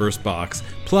 off the first box,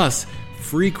 plus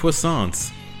free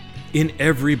croissants in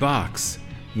every box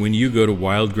when you go to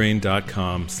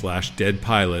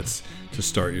wildgrain.com/deadpilots to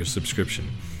start your subscription.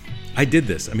 I did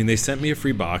this. I mean, they sent me a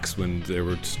free box when they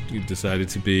were decided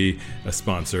to be a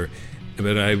sponsor.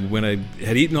 But when I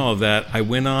had eaten all of that, I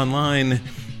went online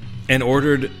and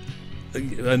ordered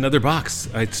another box.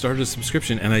 I started a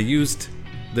subscription, and I used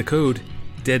the code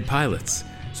DEADPILOTS.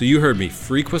 So you heard me.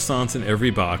 Free croissants in every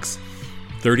box.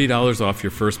 $30 off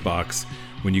your first box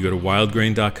when you go to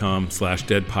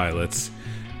wildgrain.com/deadpilots.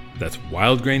 That's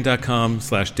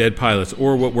wildgrain.com/deadpilots.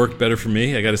 Or what worked better for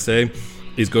me, I got to say,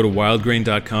 is go to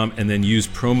wildgrain.com and then use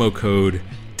promo code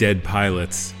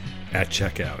DEADPILOTS at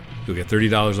checkout. You'll get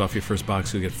 $30 off your first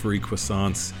box. You'll get free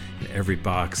croissants in every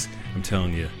box. I'm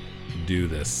telling you, do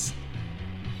this.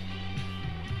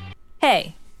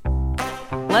 Hey,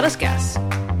 let us guess.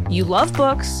 You love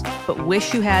books, but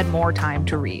wish you had more time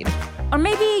to read. Or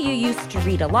maybe you used to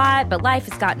read a lot, but life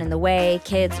has gotten in the way,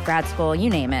 kids, grad school, you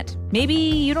name it. Maybe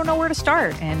you don't know where to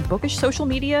start, and bookish social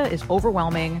media is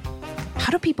overwhelming.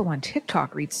 How do people on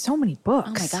TikTok read so many books?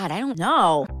 Oh my God, I don't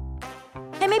know.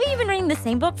 And maybe you've been reading the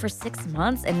same book for 6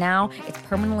 months, and now it's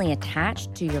permanently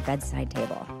attached to your bedside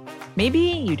table. Maybe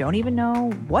you don't even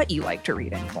know what you like to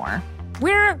read anymore.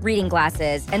 We're Reading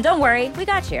Glasses, and don't worry, we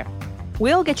got you.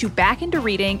 We'll get you back into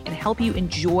reading and help you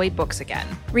enjoy books again.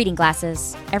 Reading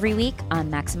Glasses, every week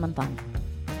on Maximum Fun.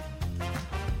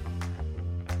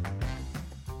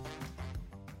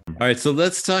 All right, so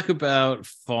let's talk about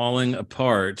falling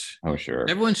apart. Oh, sure.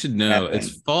 Everyone should know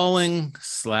it's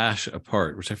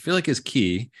falling/apart, which I feel like is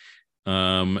key.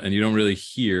 And you don't really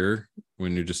hear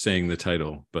when you're just saying the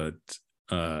title. But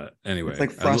anyway. It's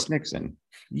like Frost Nixon.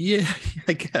 Yeah,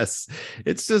 I guess.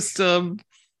 It's just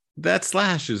that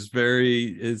slash is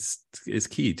is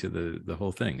key to the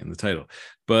whole thing in the title.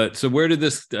 But so where did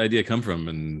this idea come from?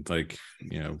 And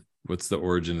what's the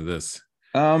origin of this?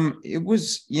 It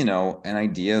was, an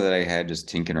idea that I had just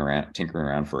tinkering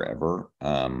around forever.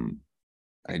 I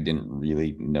didn't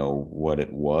really know what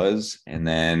it was. And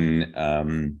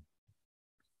then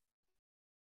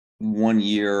one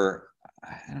year,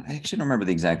 I actually don't remember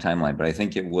the exact timeline, but I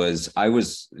think I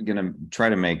was going to try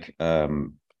to make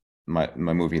my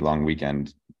movie Long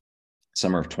Weekend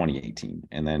summer of 2018.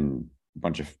 And then a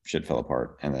bunch of shit fell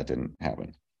apart and that didn't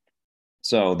happen.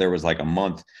 So there was like a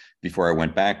month before I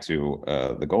went back to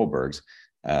the Goldbergs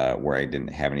where I didn't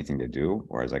have anything to do.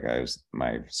 Whereas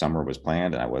my summer was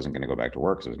planned and I wasn't going to go back to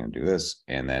work. So I was going to do this.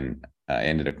 And then I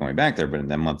ended up going back there. But in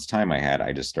that month's time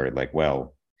I just started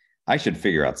well, I should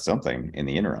figure out something in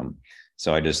the interim.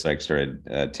 So I just started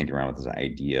tinkering around with this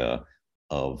idea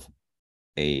of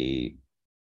a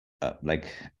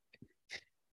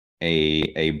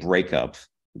breakup,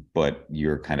 but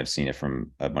you're kind of seeing it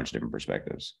from a bunch of different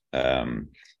perspectives.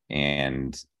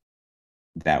 And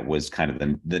that was kind of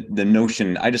the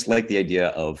notion. I just like the idea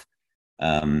of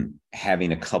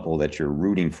having a couple that you're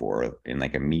rooting for in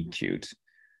like a meet cute.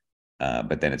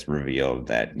 But then it's revealed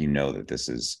that that this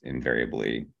is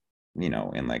invariably,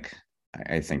 and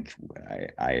I think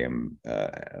I am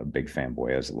a big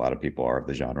fanboy, as a lot of people are, of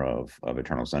the genre of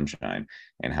Eternal Sunshine,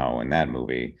 and how in that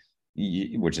movie,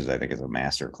 which is, I think, is a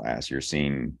masterclass, you're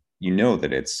seeing,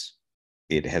 that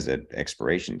it has an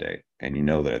expiration date, and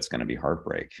that it's going to be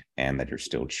heartbreak, and that you're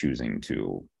still choosing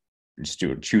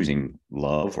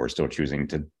love, or still choosing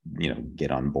to,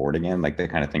 get on board again, like the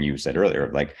kind of thing you said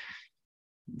earlier, like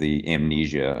the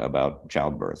amnesia about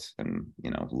childbirth, and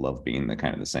love being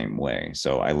the same way.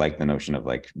 So I like the notion of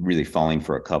really falling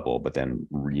for a couple, but then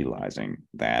realizing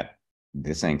that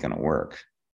this ain't gonna work.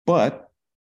 But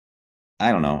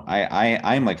I don't know.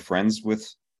 I'm friends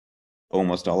with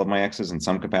almost all of my exes in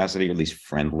some capacity, or at least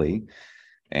friendly,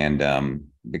 and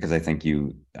because I think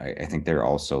they're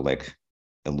also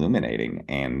illuminating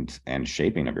and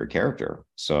shaping of your character.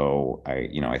 So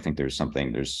I think there's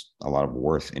a lot of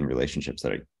worth in relationships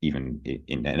that even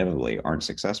inevitably aren't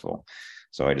successful.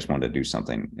 So I just wanted to do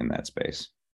something in that space.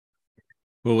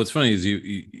 Well, what's funny is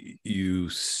you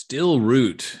still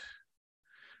root.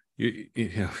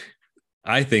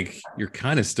 I think you're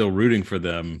kind of still rooting for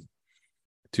them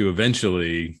to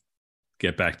eventually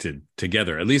get back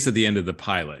together, at least at the end of the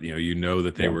pilot. You know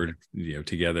that they were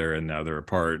together, and now they're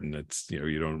apart, and it's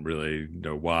you don't really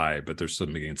know why, but there's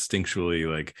something instinctually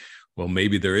like, well,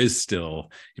 maybe there is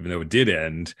still, even though it did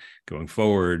end, going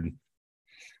forward,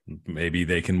 maybe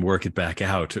they can work it back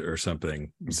out or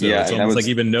something. So it's almost like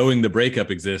even knowing the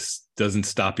breakup exists doesn't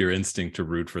stop your instinct to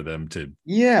root for them to.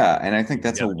 Yeah. And I think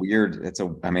that's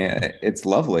it's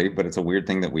lovely, but it's a weird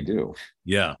thing that we do.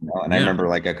 Yeah. And I remember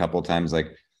like a couple of times,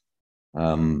 like,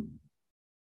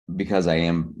 because I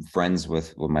am friends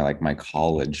with my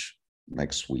college,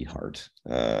 like sweetheart,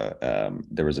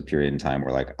 there was a period in time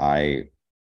where like I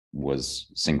was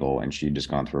single and she'd just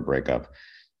gone through a breakup.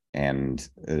 And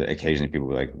occasionally people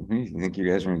were like, you think you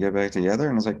guys are gonna get back together?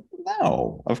 And I was like,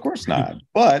 no, of course not.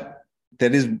 But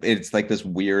it's like this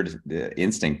weird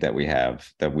instinct that we have,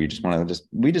 that we just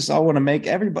all want to make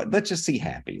everybody, let's just see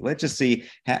happy. Let's just see.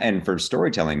 And for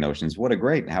storytelling notions, what a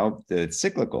great, how it's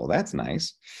cyclical. That's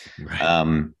nice.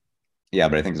 Right. Yeah,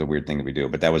 but I think it's a weird thing that we do.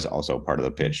 But that was also part of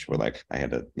the pitch where like I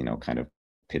had to, kind of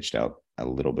pitched out a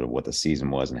little bit of what the season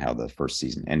was and how the first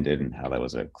season ended and how that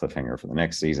was a cliffhanger for the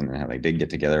next season and how they did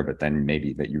get together, but then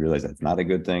maybe that you realize that's not a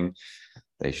good thing.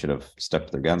 They should have stuck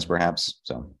to their guns perhaps.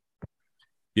 So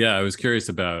yeah, I was curious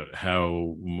about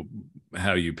how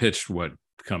you pitched what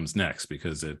comes next,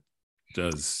 because it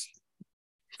does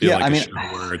feel like a show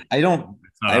where I don't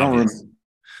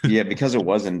yeah, because it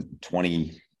wasn't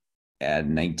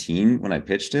 2019 when I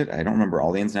pitched it. I don't remember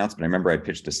all the ins and outs, but I remember I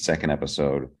pitched a second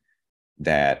episode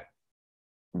that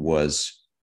was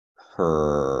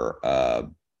her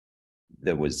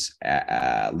that was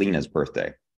Lena's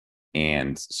birthday.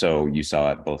 And so you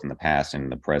saw it both in the past and in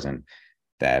the present,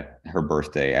 that her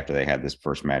birthday, after they had this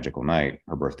first magical night,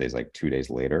 her birthday is like 2 days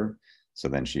later. So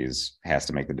then has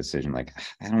to make the decision, like,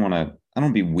 I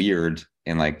don't be weird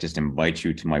and like just invite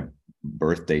you to my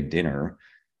birthday dinner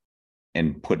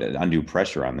and put undue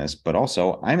pressure on this, but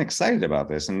also I'm excited about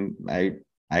this and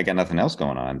I got nothing else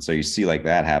going on. So you see like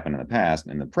that happen in the past.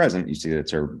 In the present, you see that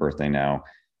it's her birthday now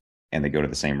and they go to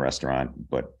the same restaurant,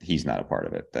 but he's not a part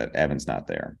of it, that Evan's not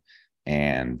there,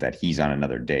 and that he's on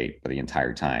another date, but the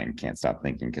entire time can't stop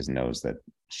thinking because knows that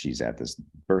she's at this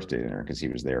birthday dinner because he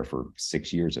was there for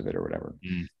 6 years of it or whatever.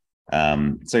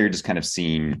 So you're just kind of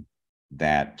seeing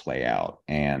that play out.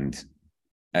 And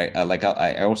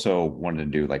I also wanted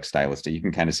to do like stylistic. You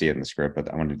can kind of see it in the script, but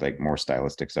I wanted to do like more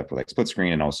stylistic stuff for like split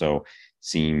screen and also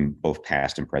seeing both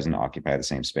past and present occupy the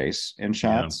same space in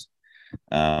shots.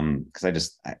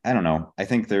 Because I don't know. I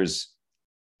think there's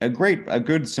a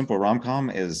good simple rom-com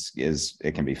is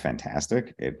it can be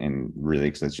fantastic. And really,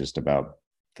 because it's just about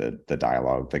the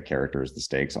dialogue, the characters, the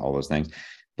stakes, all those things.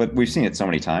 But we've seen it so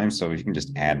many times, so you can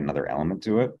just add another element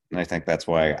to it. And I think that's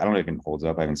why, I don't know if it holds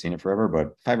up. I haven't seen it forever,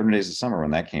 but 500 Days of Summer,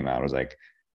 when that came out, I was like,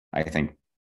 I think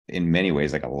in many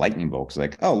ways like a lightning bolt. It's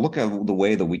like, oh, look at the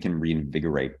way that we can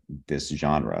reinvigorate this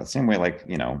genre. Same way, like,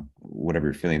 whatever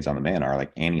your feelings on the man are,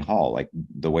 like Annie Hall, like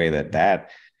the way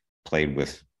that played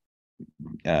with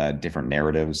different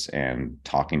narratives and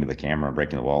talking to the camera and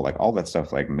breaking the wall, like all that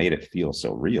stuff, like made it feel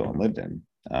so real and lived in.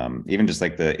 Even just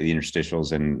like the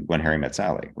interstitials in When Harry Met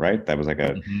Sally, right? That was like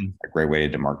a great way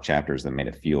to demark chapters that made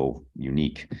it feel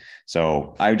unique.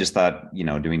 So I just thought,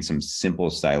 doing some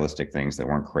simple stylistic things that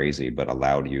weren't crazy, but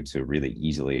allowed you to really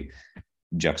easily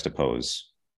juxtapose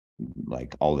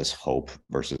like all this hope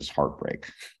versus heartbreak.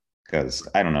 Because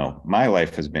I don't know, my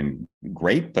life has been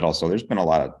great, but also there's been a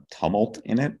lot of tumult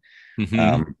in it.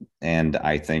 And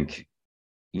I think,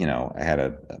 I had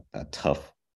a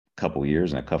tough couple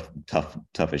years and a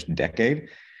toughish decade,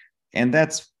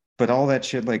 but all that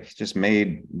shit like just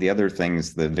made the other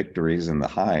things, the victories and the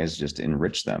highs, just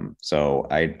enrich them. So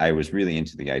I was really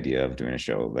into the idea of doing a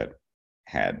show that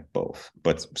had both,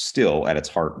 but still at its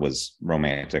heart was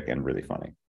romantic and really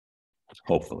funny,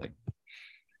 hopefully.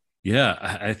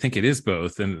 Yeah, I think it is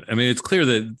both. And I mean, it's clear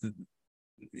that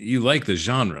you like the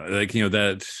genre, like,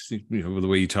 that, the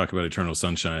way you talk about Eternal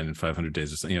Sunshine and 500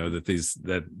 Days of,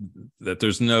 that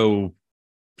there's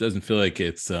doesn't feel like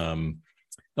it's,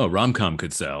 rom-com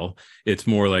could sell. It's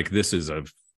more like this is a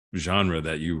genre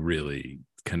that you really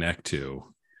connect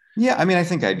to. Yeah. I mean, I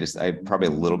think I'm probably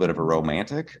a little bit of a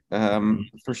romantic,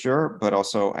 for sure. But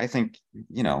also I think,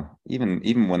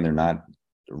 even when they're not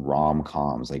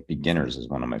rom-coms, like Beginners is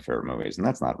one of my favorite movies, and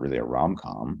that's not really a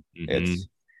rom-com. It's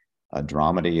a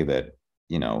dramedy that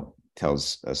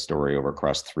tells a story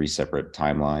across 3 separate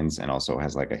timelines, and also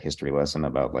has like a history lesson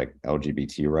about like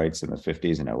LGBT rights in the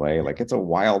 50s in LA. Like, it's a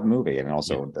wild movie, and it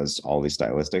also does all these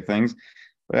stylistic things,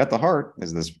 but at the heart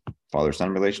is this father-son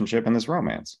relationship and this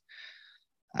romance.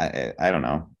 I don't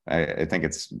know. I think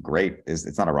it's great.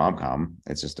 It's not a rom-com.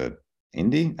 It's just a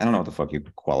indie. I don't know what the fuck you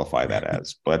qualify that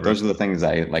as, but those are the things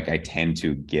I tend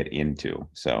to get into.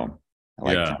 So I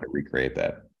like trying to recreate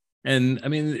that. And I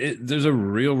mean, there's a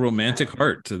real romantic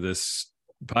heart to this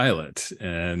pilot,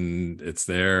 and it's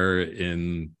there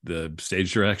in the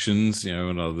stage directions,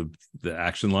 and all the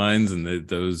action lines, and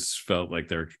those felt like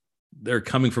they're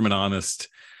coming from an honest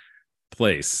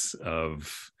place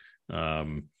of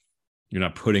you're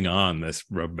not putting on this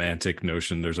romantic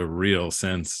notion. There's a real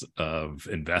sense of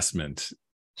investment.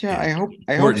 Yeah, I hope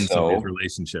so. Of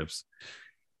relationships.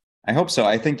 I hope so.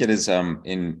 I think it is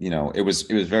it was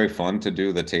very fun to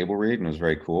do the table read, and it was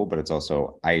very cool, but it's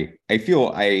also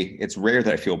it's rare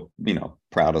that I feel,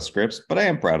 proud of scripts, but I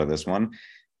am proud of this one.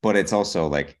 But it's also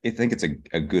like, I think it's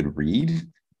a good read.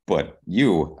 But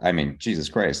Jesus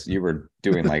Christ, you were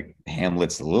doing like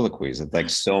Hamlet's soliloquies. It's like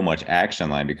so much action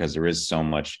line because there is so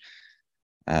much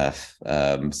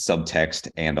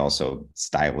subtext and also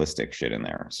stylistic shit in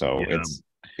there. So it's,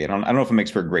 I don't know if it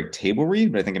makes for a great table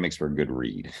read, but I think it makes for a good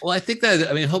read. Well, I think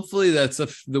that, hopefully that's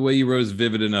the way you wrote is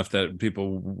vivid enough that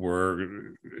people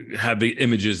had the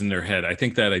images in their head. I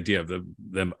think that idea of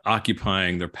them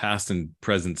occupying their past and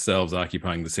present selves,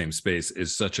 occupying the same space,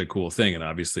 is such a cool thing. And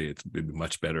obviously it'd be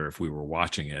much better if we were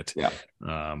watching it. Yeah.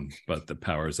 But the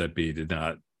powers that be did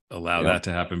not allow that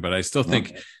to happen. But I still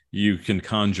think you can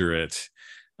conjure it.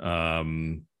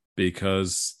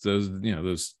 Because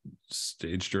those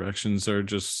stage directions are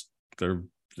just they're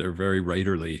very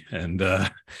writerly and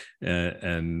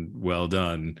well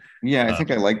done. Yeah, I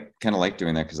think I kind of like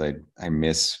doing that because I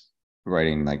miss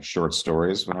writing like short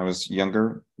stories when I was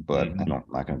younger, but I'm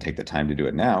not going to take the time to do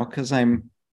it now because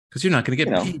you're not going to get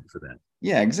paid for that.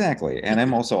 Yeah, exactly. And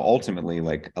I'm also ultimately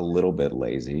like a little bit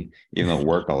lazy, even though I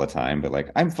work all the time. But like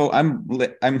I'm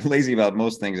lazy about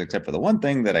most things except for the one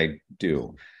thing that I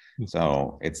do.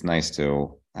 So it's nice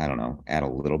to, I don't know, add a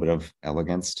little bit of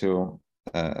elegance to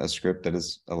a script that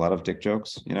is a lot of dick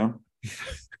jokes,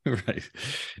 Right.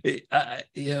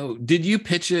 Did you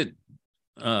pitch it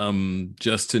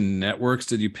just to networks?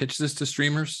 Did you pitch this to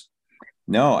streamers?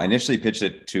 No, I initially pitched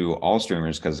it to all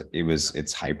streamers because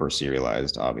it's hyper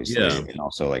serialized, obviously, and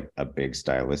also like a big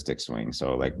stylistic swing.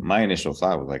 So like my initial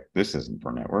thought was like, this isn't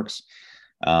for networks.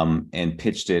 And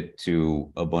pitched it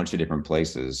to a bunch of different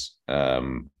places.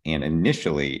 And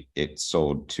initially it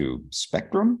sold to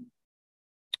Spectrum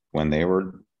when they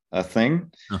were a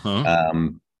thing.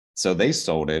 So they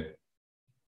sold it,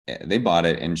 they bought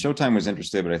it, and Showtime was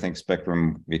interested, but I think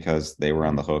Spectrum, because they were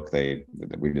on the hook,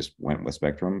 we just went with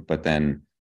Spectrum. But then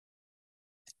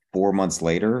 4 months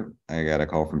later, I got a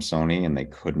call from Sony and they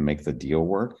couldn't make the deal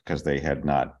work because they had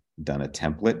not done a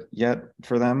template yet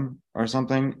for them or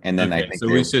something. And then I think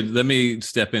let me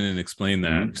step in and explain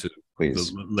that to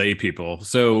the lay people.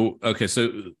 So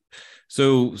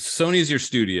Sony's your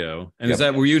studio,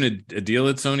 and were you in a deal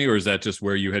at Sony, or is that just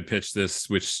where you had pitched this,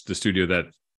 which the studio that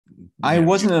I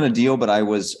wasn't in a deal, but I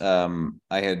was I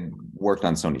had worked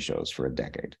on Sony shows for a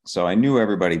decade, so I knew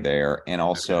everybody there. And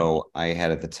also I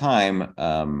had at the time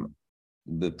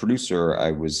the producer,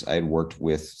 I had worked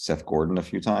with Seth Gordon a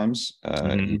few times.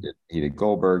 He did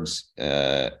Goldberg's,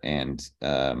 and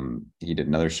he did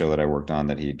another show that I worked on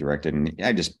that he directed, and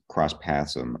I just crossed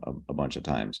paths with him a bunch of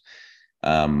times.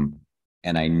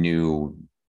 And I knew,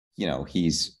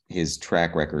 his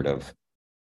track record of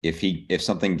if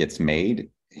something gets made,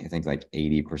 I think like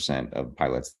 80% of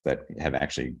pilots that have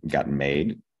actually gotten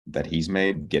made that he's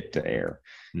made get to air.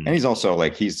 And he's also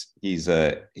like he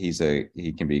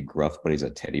can be gruff, but he's a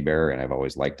teddy bear, and I've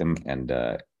always liked him. And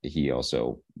he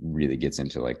also really gets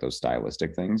into like those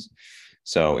stylistic things.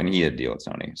 So, and he had a deal at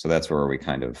Sony, so that's where we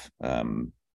kind of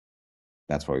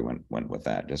that's why we went with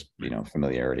that, just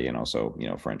familiarity and also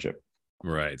friendship.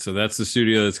 Right. So that's the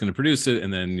studio that's going to produce it,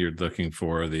 and then you're looking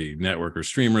for the network or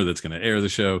streamer that's going to air the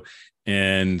show.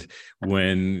 And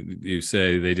when you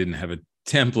say they didn't have a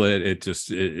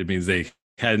template, it means they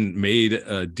hadn't made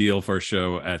a deal for a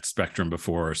show at Spectrum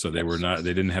before, so they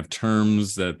didn't have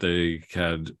terms that they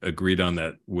had agreed on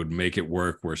that would make it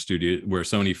work, where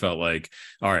Sony felt like,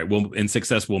 all right, well, in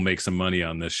success we'll make some money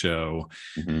on this show.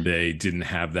 They didn't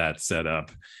have that set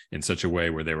up in such a way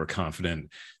where they were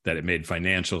confident that it made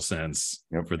financial sense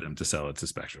for them to sell it to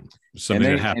Spectrum.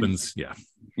 Something that happens.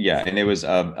 And it was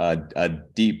a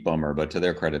deep bummer, but to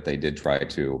their credit, they did try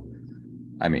to,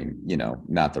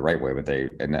 not the right way, but they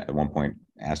at one point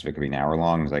asked if it could be an hour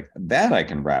long. It's like, that I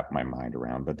can wrap my mind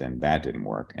around, but then that didn't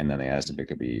work. And then they asked if it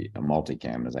could be a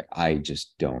multicam. And it's like, I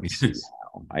just don't see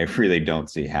how. I really don't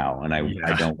see how. And I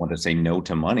don't want to say no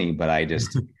to money, but I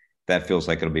just, that feels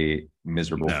like it'll be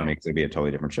miserable for me because it'll be a totally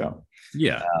different show.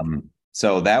 Yeah.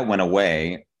 So that went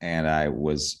away, and I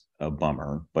was a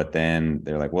bummer. But then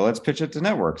they're like, well, let's pitch it to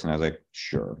networks. And I was like,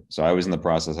 sure. So I was in the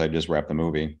process. I just wrapped the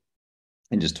movie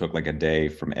and just took like a day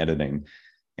from editing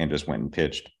and just went and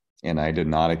pitched. And I did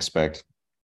not expect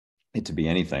it to be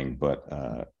anything, but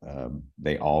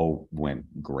they all went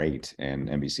great, and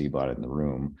NBC bought it in the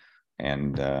room,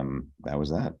 and that was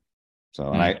that.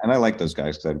 So, and I like those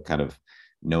guys because I've kind of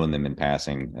known them in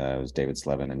passing. It was David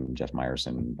Slevin and Jeff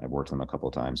Meyerson. I've worked with them a couple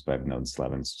of times, but I've known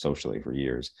Slevin socially for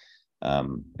years.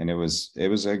 And it was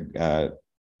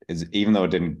even though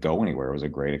it didn't go anywhere, it was a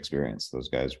great experience. Those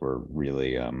guys were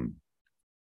really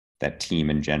that team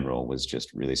in general was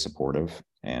just really supportive,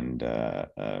 and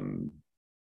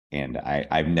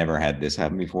I've never had this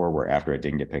happen before, where after it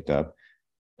didn't get picked up,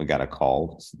 we got a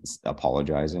call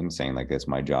apologizing, saying like, it's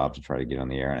my job to try to get on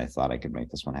the air, and I thought I could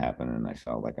make this one happen, and I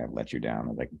felt like I let you down. I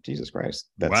was like, Jesus Christ.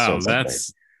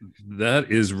 That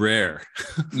is rare.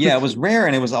 Yeah, it was rare.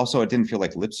 And it was also, it didn't feel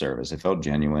like lip service. It felt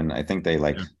genuine. I think they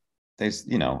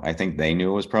I think they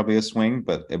knew it was probably a swing,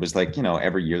 but it was like,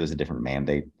 every year there's a different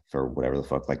mandate for whatever the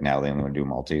fuck. Like now they only want to do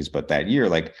multis, but that year,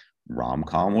 like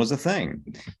rom-com was a thing.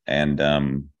 And,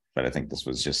 but I think this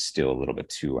was just still a little bit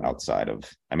too outside of,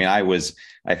 I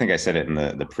think I said it in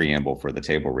the preamble for the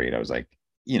table read. I was like,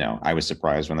 I was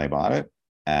surprised when they bought it.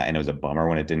 And it was a bummer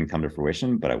when it didn't come to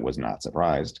fruition, but I was not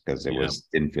surprised because it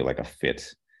didn't feel like a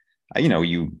fit.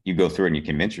 You go through and you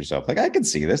convince yourself, like, I can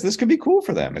see this could be cool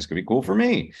for them. This could be cool for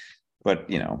me. But,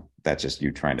 that's just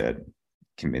you trying to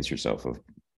convince yourself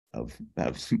of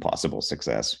possible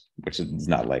success, which is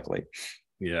not likely.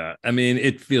 Yeah.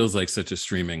 It feels like such a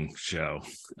streaming show.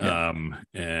 Yeah.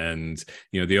 And,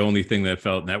 the only thing that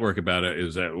felt network about it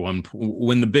is that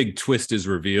when the big twist is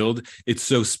revealed, it's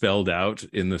so spelled out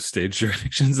in the stage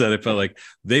directions that it felt like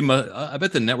I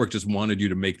bet the network just wanted you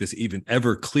to make this even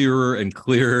ever clearer and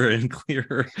clearer and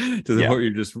clearer to the point you're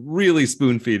just really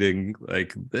spoon feeding.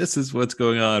 Like, this is what's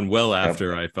going on. Well,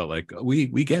 after I felt like we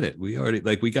get it. We already,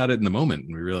 like, we got it in the moment,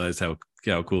 and we realized how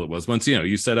cool it was. Once,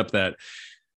 you set up that,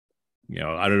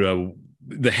 I don't know,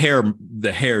 the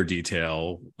hair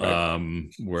detail,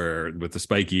 where with the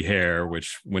spiky hair,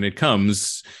 which when it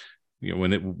comes,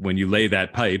 when you lay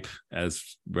that pipe,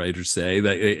 as writers say,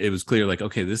 that it was clear, like,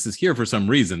 okay, this is here for some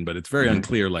reason, but it's very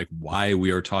unclear, like, why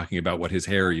we are talking about what his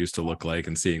hair used to look like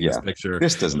and seeing this picture.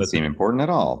 This doesn't seem important at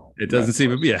all. It doesn't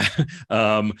seem,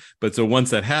 but so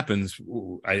once that happens,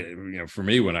 for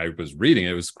me, when I was reading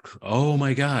it was, oh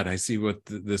my God, I see what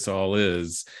this all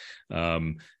is.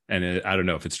 And I don't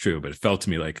know if it's true, but it felt to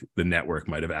me like the network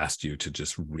might have asked you to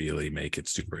just really make it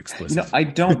super explicit. I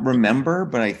don't remember,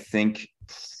 but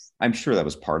I'm sure that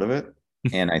was part of it.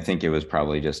 And I think it was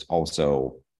probably just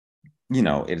also,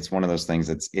 it's one of those things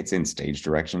that's it's in stage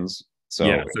directions. So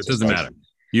it doesn't matter.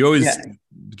 You always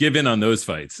give in on those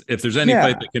fights. If there's any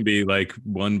fight that can be like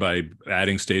won by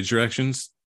adding stage directions,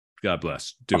 God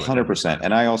bless. Do 100%.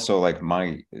 And I also like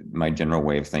my general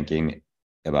way of thinking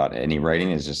about any writing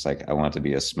is just like, I want it to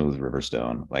be a smooth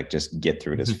Riverstone, like just get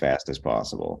through it as fast as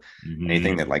possible.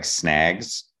 Anything that like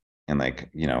snags and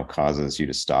like, causes you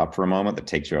to stop for a moment, that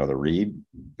takes you out of the read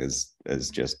is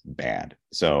just bad.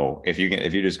 So if you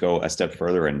just go a step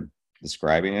further in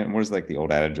describing it, and what is like the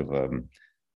old adage of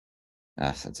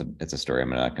it's a story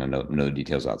I'm not going to know the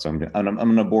details out, so I'm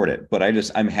going to abort it, but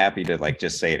I'm happy to like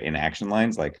just say it in action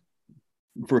lines, like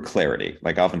for clarity.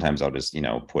 Like oftentimes I'll just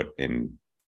put in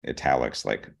italics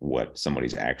like what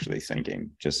somebody's actually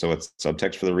thinking, just so it's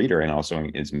subtext for the reader, and also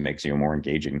it makes you more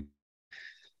engaging,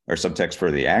 or subtext for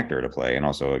the actor to play, and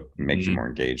also it makes you more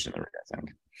engaged in the reader, I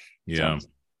think. So,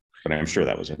 but I'm sure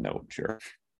that was a note. Sure.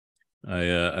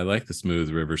 I like the smooth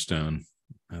Riverstone.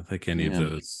 I don't think any of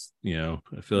those,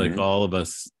 I feel like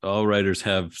all writers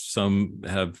have some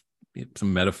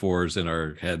metaphors in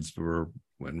our heads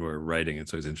when we're writing.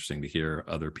 It's always interesting to hear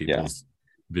other people's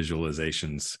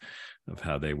visualizations of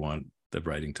how they want the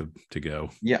writing to go.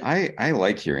 I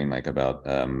like hearing like about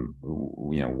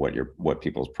what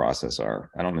people's process are.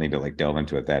 I don't need to like delve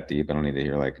into it that deep. I don't need to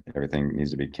hear like everything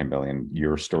needs to be Campbellian,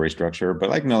 your story structure, but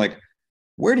like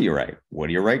where do you write? What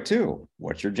do you write to?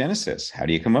 What's your genesis? How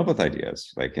do you come up with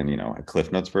ideas? Like, and a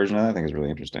Cliff Notes version of that I think is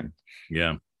really interesting.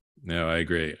 Yeah, no, I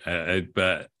agree.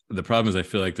 But the problem is I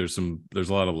feel like there's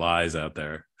a lot of lies out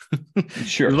there.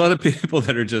 Sure. There's a lot of people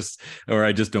that are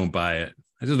I just don't buy it.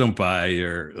 I just don't buy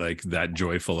you're like that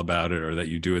joyful about it, or that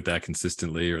you do it that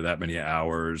consistently, or that many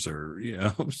hours, or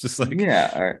it's just like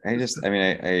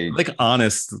I like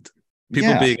honest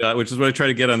people being, which is what I try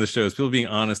to get on the show, is people being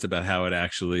honest about how it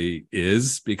actually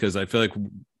is, because I feel like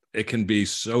it can be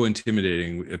so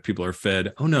intimidating if people are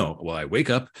fed, oh no, well, I wake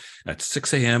up at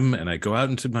 6 a.m. and I go out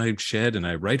into my shed and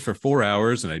I write for 4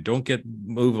 hours and I don't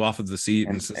move off of the seat.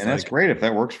 And that's great if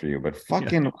that works for you, but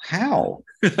fucking how?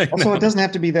 Also, it doesn't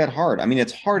have to be that hard. I mean,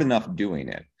 it's hard enough doing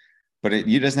it, but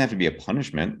it doesn't have to be a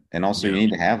punishment. And also you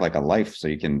need to have like a life so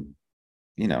you can,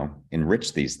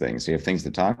 enrich these things. So you have things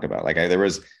to talk about. Like I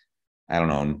don't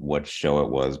know what show it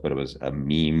was, but it was a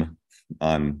meme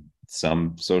on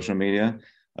some social media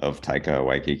of Taika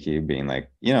Waititi being like,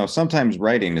 sometimes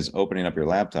writing is opening up your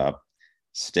laptop,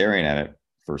 staring at it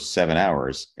for 7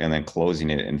 hours, and then closing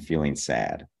it and feeling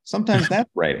sad. Sometimes that's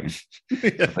writing.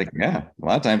 Like, yeah, a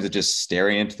lot of times it's just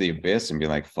staring into the abyss and be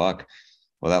like, fuck,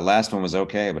 well, that last one was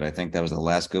okay, but I think that was the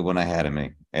last good one I had in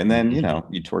me. And then,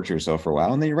 you torture yourself for a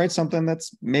while and then you write something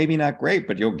that's maybe not great,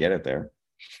 but you'll get it there.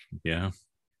 Yeah.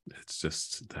 That's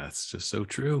just so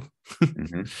true.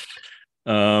 Mm-hmm.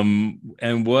 And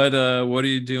what are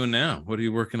you doing now? What are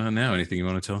you working on now? Anything you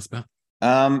want to tell us about?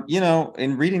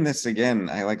 In reading this again,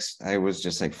 I was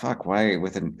just like, fuck, why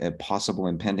with a possible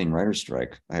impending writer's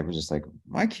strike? I was just like,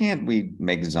 why can't we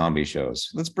make zombie shows?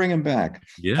 Let's bring them back.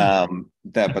 Yeah.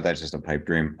 But that's just a pipe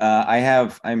dream.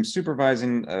 I'm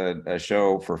supervising a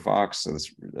show for Fox. So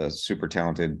this super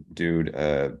talented dude,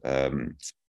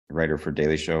 writer for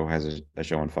Daily Show, has a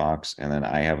show on Fox, and then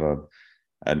I have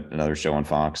another show on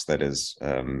Fox that is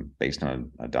based on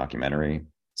a documentary.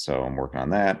 So I'm working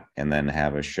on that, and then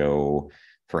have a show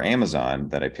for Amazon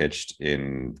that I pitched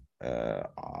in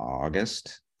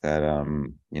August that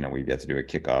we've yet to do a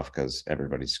kickoff because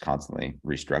everybody's constantly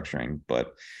restructuring.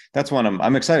 But that's one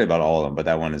I'm excited about all of them, but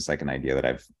that one is like an idea that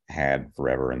I've had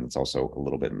forever, and it's also a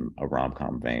little bit in a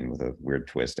rom-com vein with a weird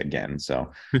twist again.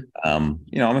 So I'm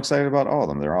excited about all of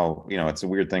them. They're all, it's a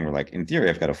weird thing where, like, in theory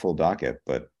I've got a full docket,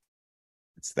 but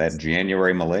it's that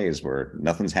January malaise where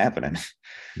nothing's happening.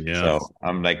 Yeah. So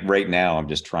I'm like, right now I'm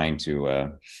just trying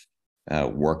to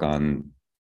work on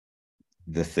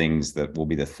the things that will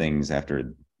be the things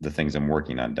after the things I'm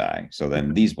working on die. So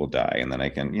then these will die, and then I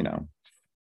can,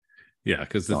 Yeah,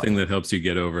 because the thing that helps you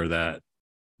get over that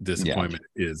disappointment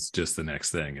is just the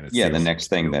next thing. And the next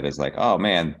thing that is like, oh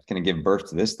man, going to give birth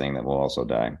to this thing that will also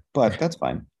die. But that's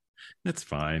fine. That's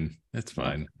fine. That's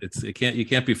fine. You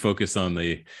can't be focused on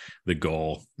the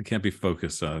goal. You can't be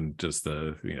focused on just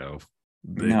the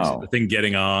thing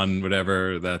getting on,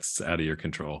 whatever. That's out of your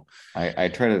control. I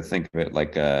try to think of it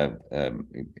like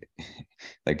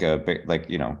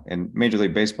in Major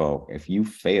League Baseball, if you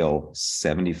fail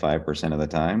 75% of the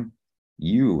time,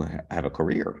 you have a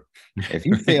career. If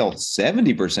you fail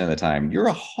 70% of the time, you're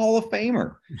a Hall of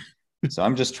Famer. So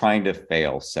I'm just trying to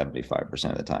fail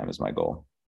 75% of the time is my goal.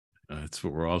 That's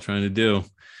what we're all trying to do.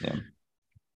 Yeah.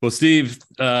 Well, Steve,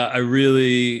 I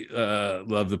really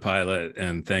love the pilot,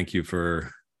 and thank you for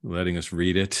letting us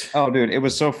read it. Oh, dude, it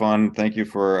was so fun. Thank you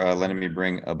for letting me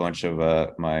bring a bunch of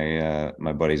my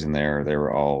buddies in there. They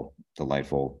were all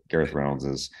delightful. Gareth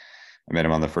Reynolds I met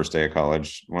him on the first day of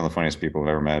college. One of the funniest people I've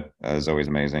ever met. Is always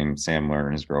amazing. Sam Lerner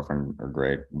and his girlfriend are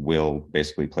great. Will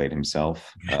basically played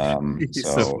himself. He's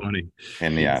so funny.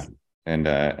 And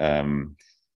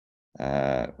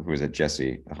who is it?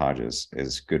 Jesse Hodges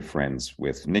is good friends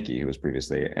with Nikki, who was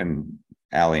previously, and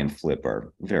Allie and Flip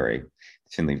are very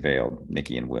thinly veiled,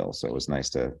 Nikki and Will. So it was nice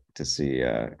to see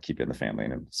keep it in the family.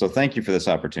 And so thank you for this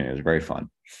opportunity. It was very fun.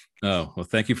 Oh, well,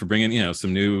 thank you for bringing,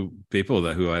 some new people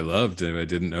who I loved and I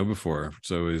didn't know before.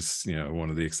 So it was, one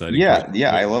of the exciting.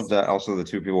 Yeah. I loved also the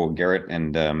two people, Garrett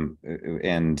and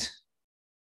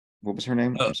what was her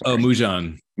name?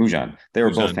 Mujan. They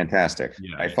were both fantastic.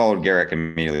 Yeah, I followed Garrick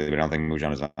immediately, but I don't think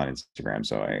Mujan is on Instagram,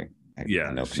 so I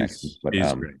no connections.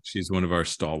 She's great. She's one of our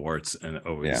stalwarts and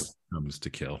always comes to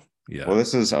kill. Yeah. Well,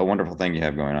 this is a wonderful thing you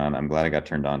have going on. I'm glad I got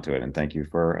turned on to it, and thank you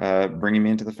for bringing me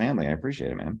into the family. I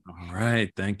appreciate it, man. All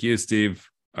right, thank you, Steve.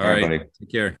 All right, buddy.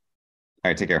 Take care.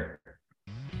 All right, take care.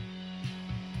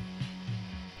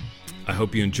 I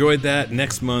hope you enjoyed that.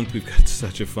 Next month, we've got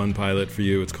such a fun pilot for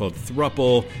you. It's called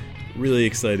Thruple. Really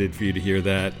excited for you to hear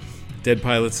that. Dead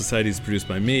Pilot Society is produced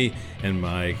by me and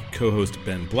my co-host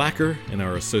Ben Blacker and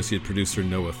our associate producer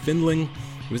Noah Findling.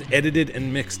 It was edited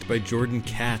and mixed by Jordan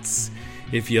Katz.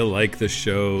 If you like the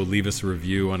show, leave us a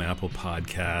review on Apple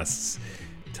Podcasts.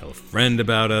 Tell a friend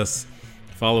about us.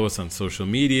 Follow us on social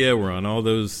media. We're on all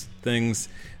those things.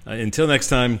 Until next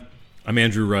time, I'm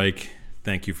Andrew Reich.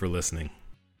 Thank you for listening.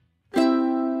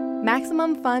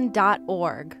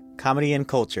 MaximumFun.org. Comedy and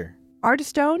culture.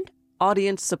 Artist owned.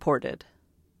 Audience supported.